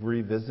we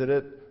revisit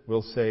it,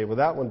 we'll say, well,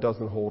 that one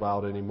doesn't hold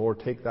out anymore.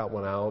 Take that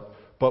one out.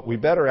 But we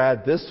better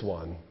add this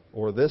one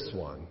or this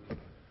one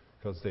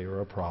because they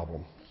are a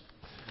problem.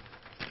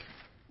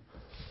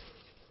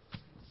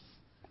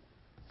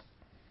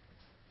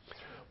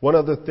 One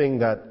other thing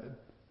that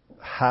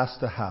has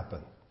to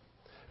happen,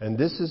 and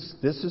this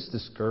is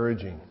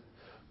discouraging,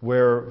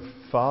 where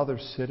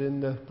fathers sit in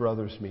the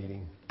brothers'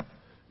 meeting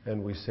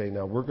and we say,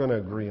 now we're going to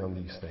agree on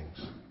these things.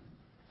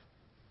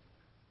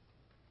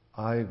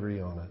 I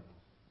agree on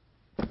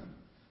it.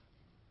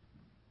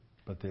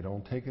 But they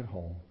don't take it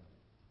home.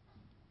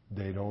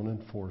 They don't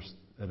enforce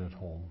it at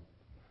home.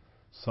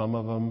 Some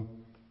of them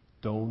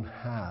don't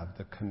have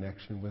the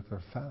connection with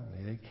their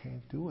family. They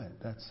can't do it.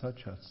 That's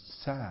such a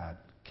sad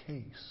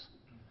case.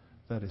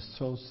 That is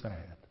so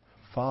sad.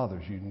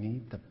 Fathers, you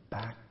need the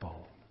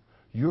backbone.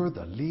 You're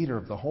the leader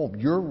of the home.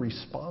 You're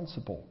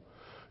responsible.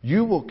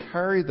 You will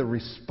carry the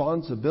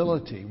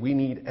responsibility. We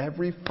need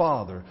every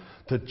father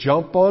to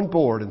jump on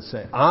board and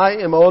say, I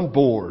am on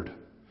board.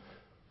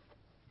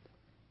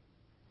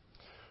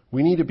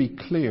 We need to be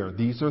clear.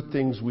 These are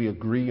things we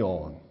agree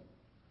on.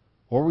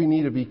 Or we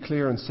need to be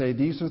clear and say,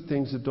 these are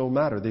things that don't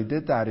matter. They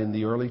did that in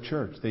the early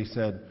church. They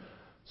said,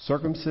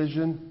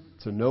 circumcision,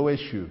 it's a no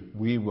issue.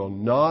 We will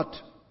not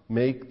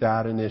make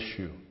that an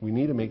issue. We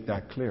need to make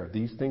that clear.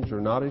 These things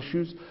are not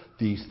issues.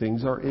 These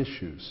things are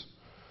issues.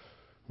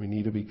 We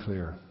need to be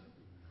clear.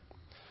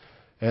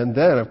 And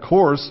then, of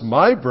course,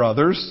 my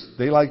brothers,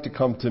 they like to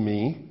come to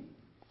me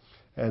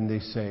and they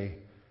say,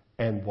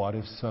 and what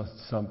if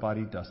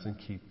somebody doesn't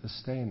keep the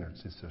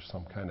standards? Is there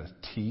some kind of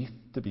teeth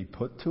to be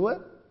put to it?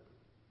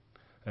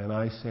 And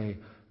I say,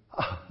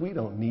 we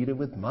don't need it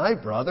with my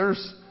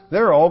brothers.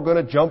 They're all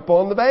going to jump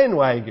on the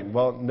bandwagon.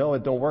 Well, no,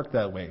 it don't work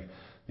that way.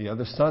 The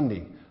other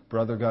Sunday,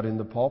 brother got in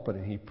the pulpit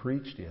and he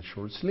preached. He had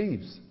short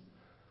sleeves.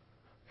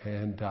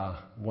 And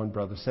one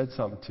brother said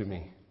something to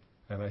me.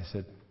 And I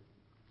said,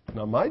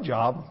 not my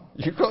job.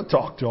 You go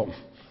talk to him.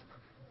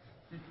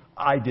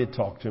 I did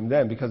talk to him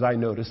then because I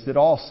noticed it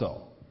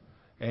also.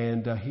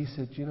 And he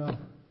said, he didn't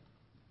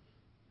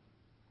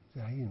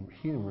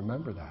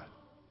remember that.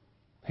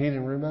 He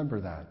didn't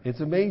remember that. It's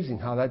amazing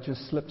how that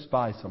just slips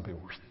by some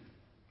people.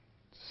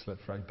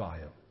 Slips right by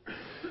him.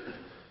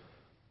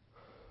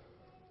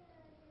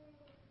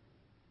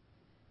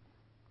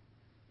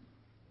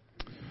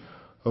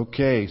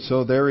 Okay,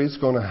 so there is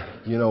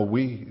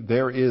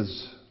there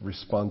is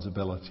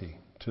responsibility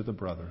to the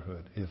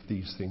brotherhood if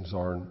these things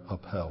aren't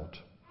upheld,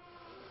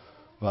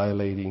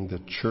 violating the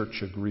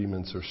church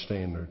agreements or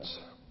standards.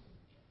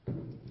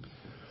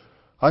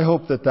 I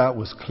hope that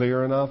was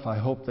clear enough. I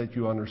hope that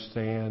you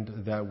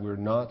understand that we're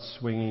not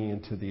swinging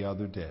into the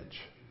other ditch.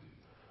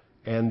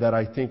 And that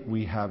I think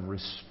we have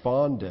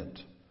responded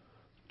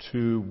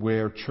to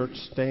where church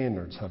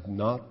standards have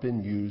not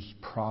been used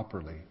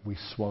properly. We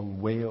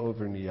swung way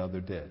over in the other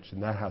ditch,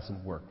 and that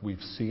hasn't worked.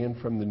 We've seen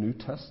from the New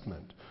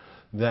Testament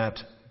that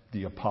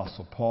the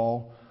Apostle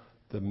Paul,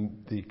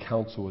 the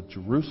Council of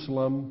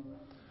Jerusalem,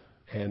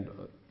 and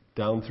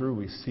down through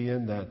we see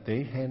in that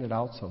they handed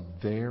out some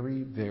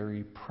very,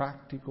 very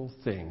practical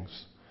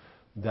things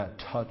that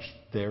touched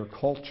their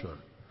culture.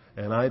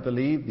 And I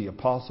believe the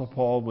Apostle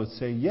Paul would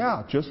say,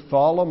 yeah, just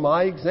follow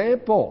my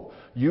example.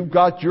 You've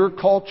got your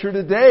culture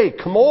today.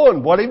 Come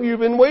on, what have you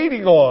been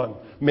waiting on?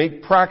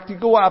 Make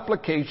practical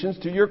applications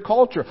to your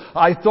culture.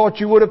 I thought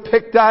you would have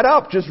picked that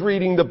up just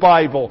reading the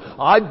Bible.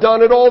 I've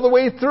done it all the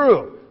way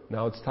through.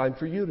 Now it's time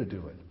for you to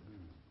do it.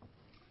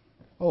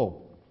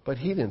 Oh, but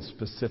he didn't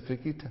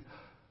specifically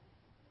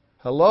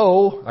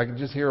hello, I can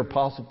just hear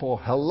Apostle Paul,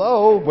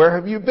 hello, where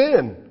have you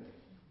been?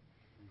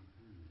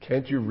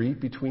 Can't you read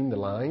between the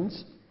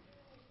lines?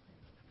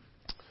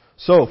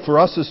 So, for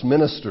us as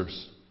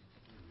ministers,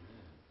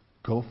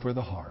 go for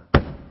the heart.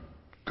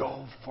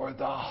 Go for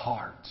the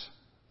heart.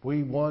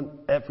 We want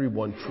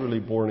everyone truly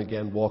born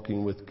again,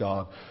 walking with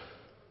God.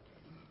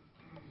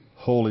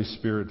 Holy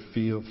Spirit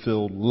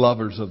filled,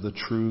 lovers of the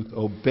truth,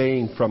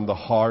 obeying from the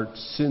heart,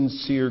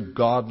 sincere,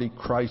 godly,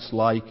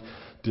 Christ-like,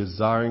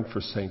 desiring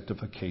for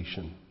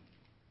sanctification.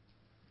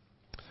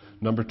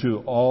 Number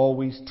 2,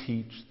 always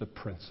teach the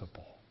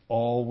principle.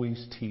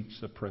 Always teach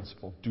the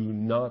principle. Do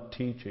not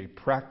teach a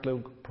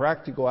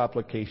practical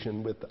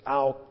application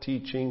without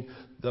teaching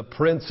the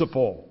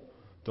principle.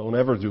 Don't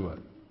ever do it.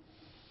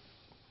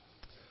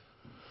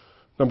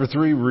 Number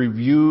 3,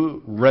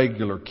 review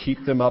regular.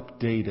 Keep them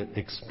updated.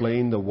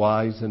 Explain the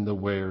whys and the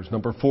wheres.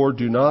 Number 4,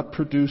 do not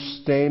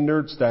produce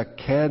standards that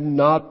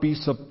cannot be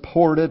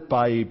supported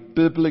by a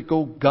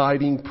biblical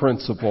guiding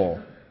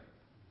principle.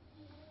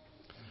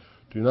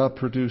 Do not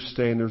produce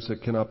standards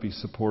that cannot be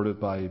supported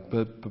by a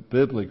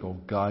biblical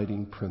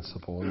guiding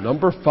principle. And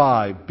number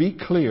 5, be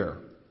clear.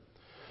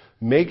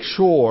 Make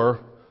sure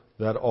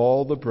that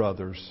all the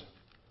brothers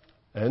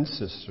and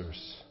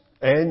sisters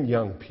and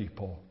young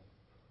people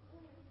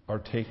are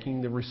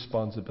taking the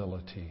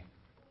responsibility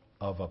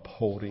of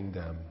upholding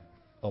them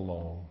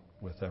along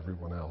with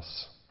everyone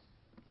else.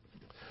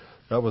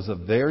 That was a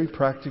very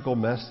practical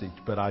message,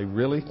 but I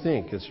really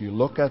think as you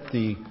look at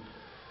the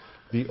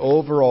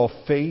overall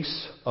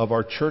face of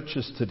our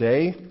churches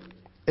today,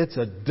 it's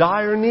a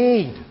dire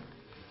need.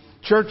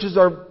 Churches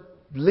are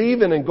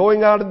leaving and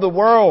going out in the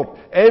world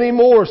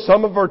anymore.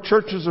 Some of our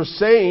churches are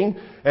saying,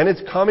 and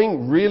it's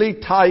coming really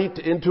tight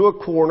into a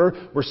corner,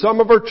 where some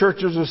of our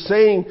churches are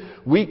saying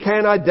we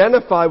can't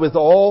identify with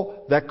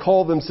all that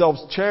call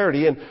themselves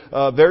charity. And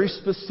a very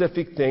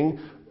specific thing,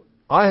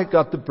 I had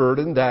got the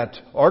burden that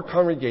our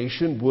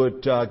congregation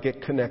would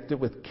get connected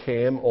with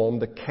CAM on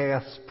the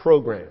CAS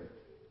program.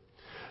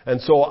 And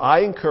so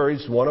I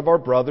encouraged two of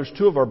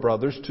our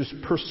brothers to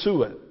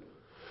pursue it.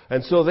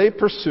 And so they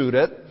pursued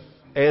it.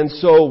 And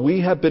so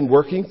we have been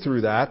working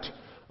through that.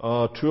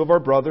 Two of our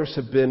brothers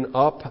have been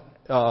up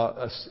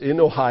in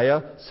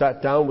Ohio,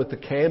 sat down with the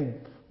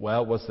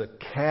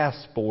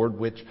CAS board,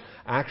 which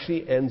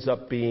actually ends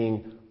up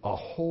being a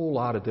whole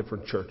lot of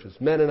different churches.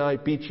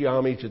 Mennonite, Beachy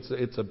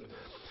Amish,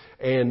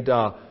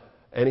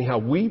 anyhow,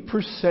 we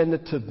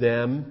presented to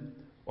them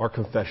our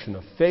confession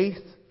of faith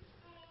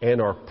and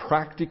our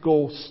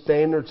practical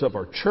standards of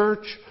our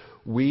church.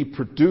 We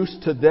produce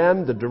to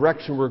them the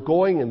direction we're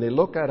going, and they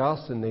look at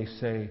us and they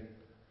say,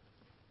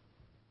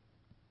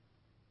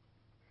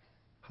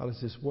 how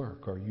does this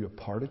work? Are you a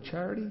part of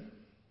charity?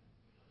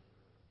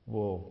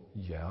 Well,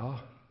 yeah.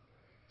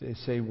 They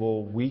say,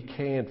 well, we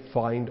can't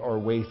find our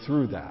way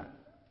through that.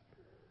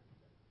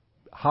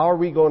 How are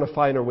we going to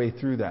find our way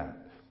through that?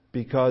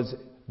 Because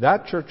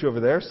that church over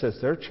there says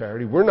they're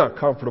charity. We're not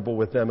comfortable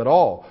with them at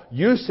all.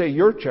 You say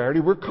you're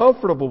charity. We're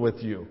comfortable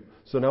with you.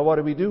 So now what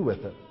do we do with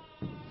it?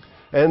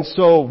 And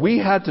so we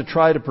had to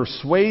try to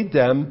persuade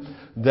them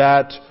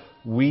that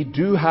we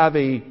do have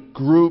a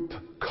group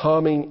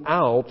coming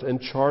out and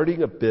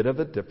charting a bit of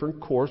a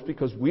different course,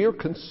 because we are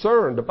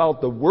concerned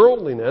about the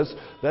worldliness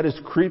that is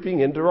creeping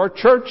into our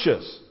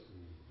churches.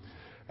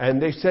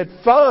 And they said,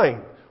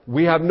 fine.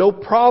 We have no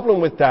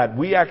problem with that.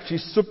 We actually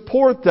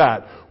support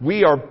that.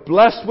 We are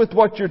blessed with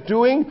what you're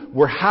doing.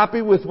 We're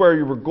happy with where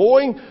you were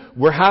going.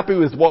 We're happy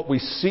with what we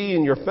see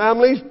in your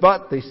families.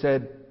 But they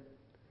said,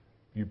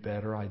 you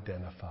better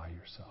identify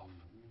yourself.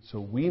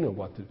 So we know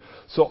what to do.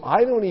 So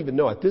I don't even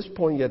know. At this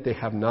point yet, they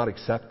have not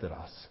accepted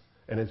us.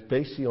 And it's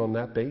basically on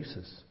that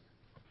basis.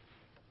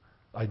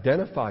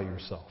 Identify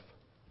yourself.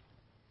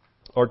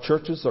 Our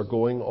churches are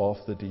going off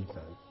the deep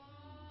end.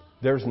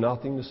 There's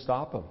nothing to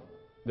stop them.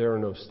 There are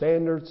no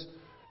standards.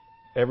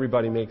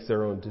 Everybody makes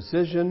their own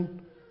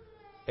decision.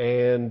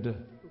 And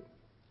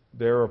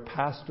there are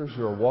pastors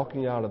who are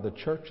walking out of the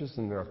churches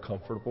and they're not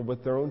comfortable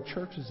with their own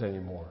churches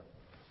anymore.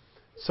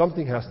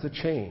 Something has to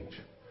change.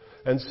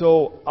 And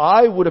so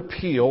I would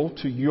appeal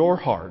to your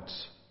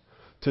hearts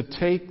to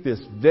take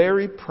this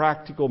very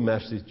practical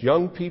message.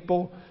 Young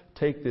people,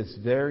 take this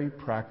very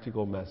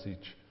practical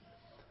message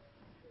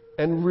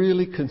and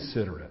really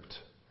consider it.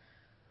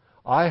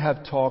 I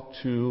have talked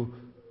to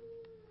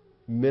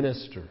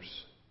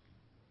ministers,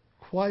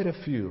 quite a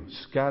few,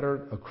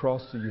 scattered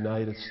across the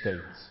United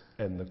States.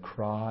 And the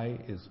cry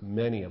is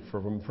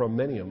from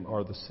many of them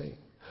are the same.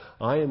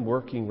 I am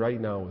working right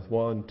now with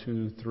 1,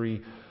 2,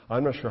 3,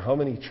 I'm not sure how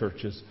many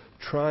churches,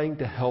 trying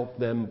to help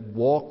them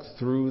walk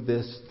through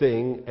this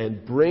thing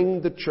and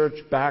bring the church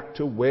back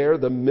to where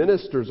the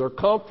ministers are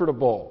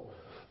comfortable.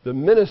 The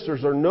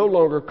ministers are no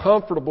longer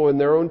comfortable in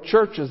their own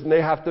churches, and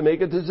they have to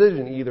make a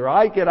decision. Either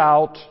I get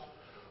out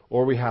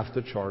or we have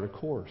to chart a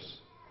course.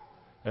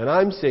 And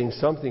I'm saying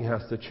something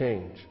has to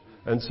change.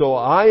 And so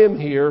I am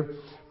here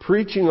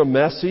preaching a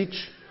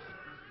message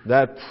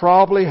that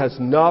probably has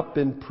not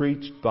been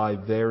preached by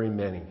very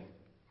many.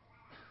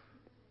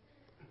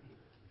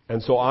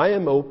 And so I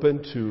am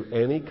open to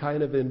any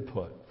kind of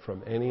input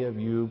from any of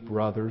you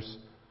brothers.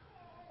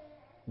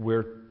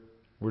 We're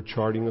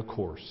charting a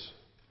course.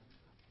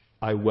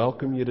 I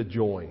welcome you to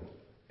join,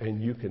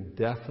 and you can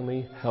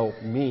definitely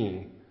help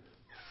me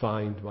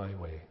find my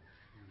way.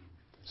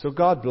 So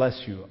God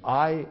bless you.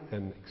 I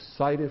am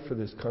excited for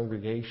this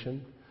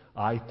congregation.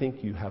 I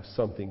think you have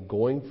something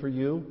going for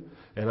you.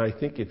 And I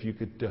think if you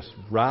could just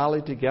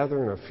rally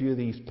together in a few of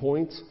these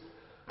points,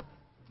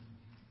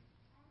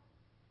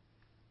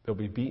 they'll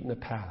be beating a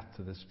path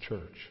to this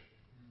church.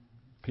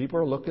 People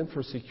are looking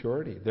for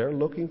security. They're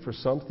looking for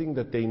something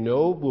that they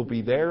know will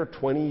be there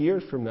 20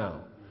 years from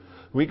now.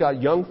 We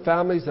got young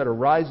families that are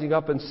rising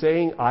up and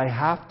saying, I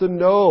have to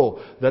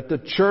know that the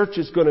church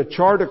is going to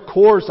chart a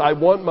course. I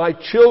want my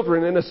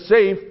children in a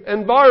safe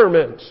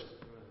environment.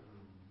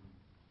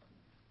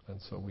 And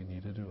so we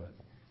need to do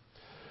it.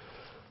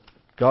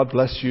 God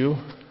bless you.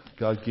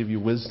 God give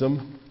you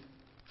wisdom.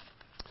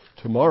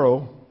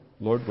 Tomorrow,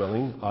 Lord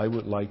willing, I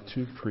would like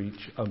to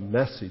preach a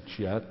message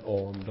yet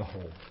on the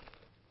home.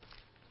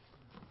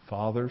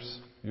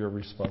 Fathers, your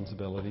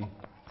responsibility.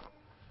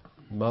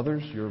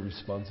 Mothers, your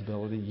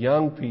responsibility.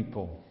 Young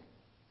people,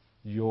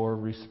 your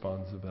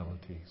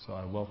responsibility. So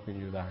I welcome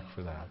you back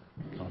for that.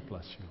 God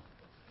bless you.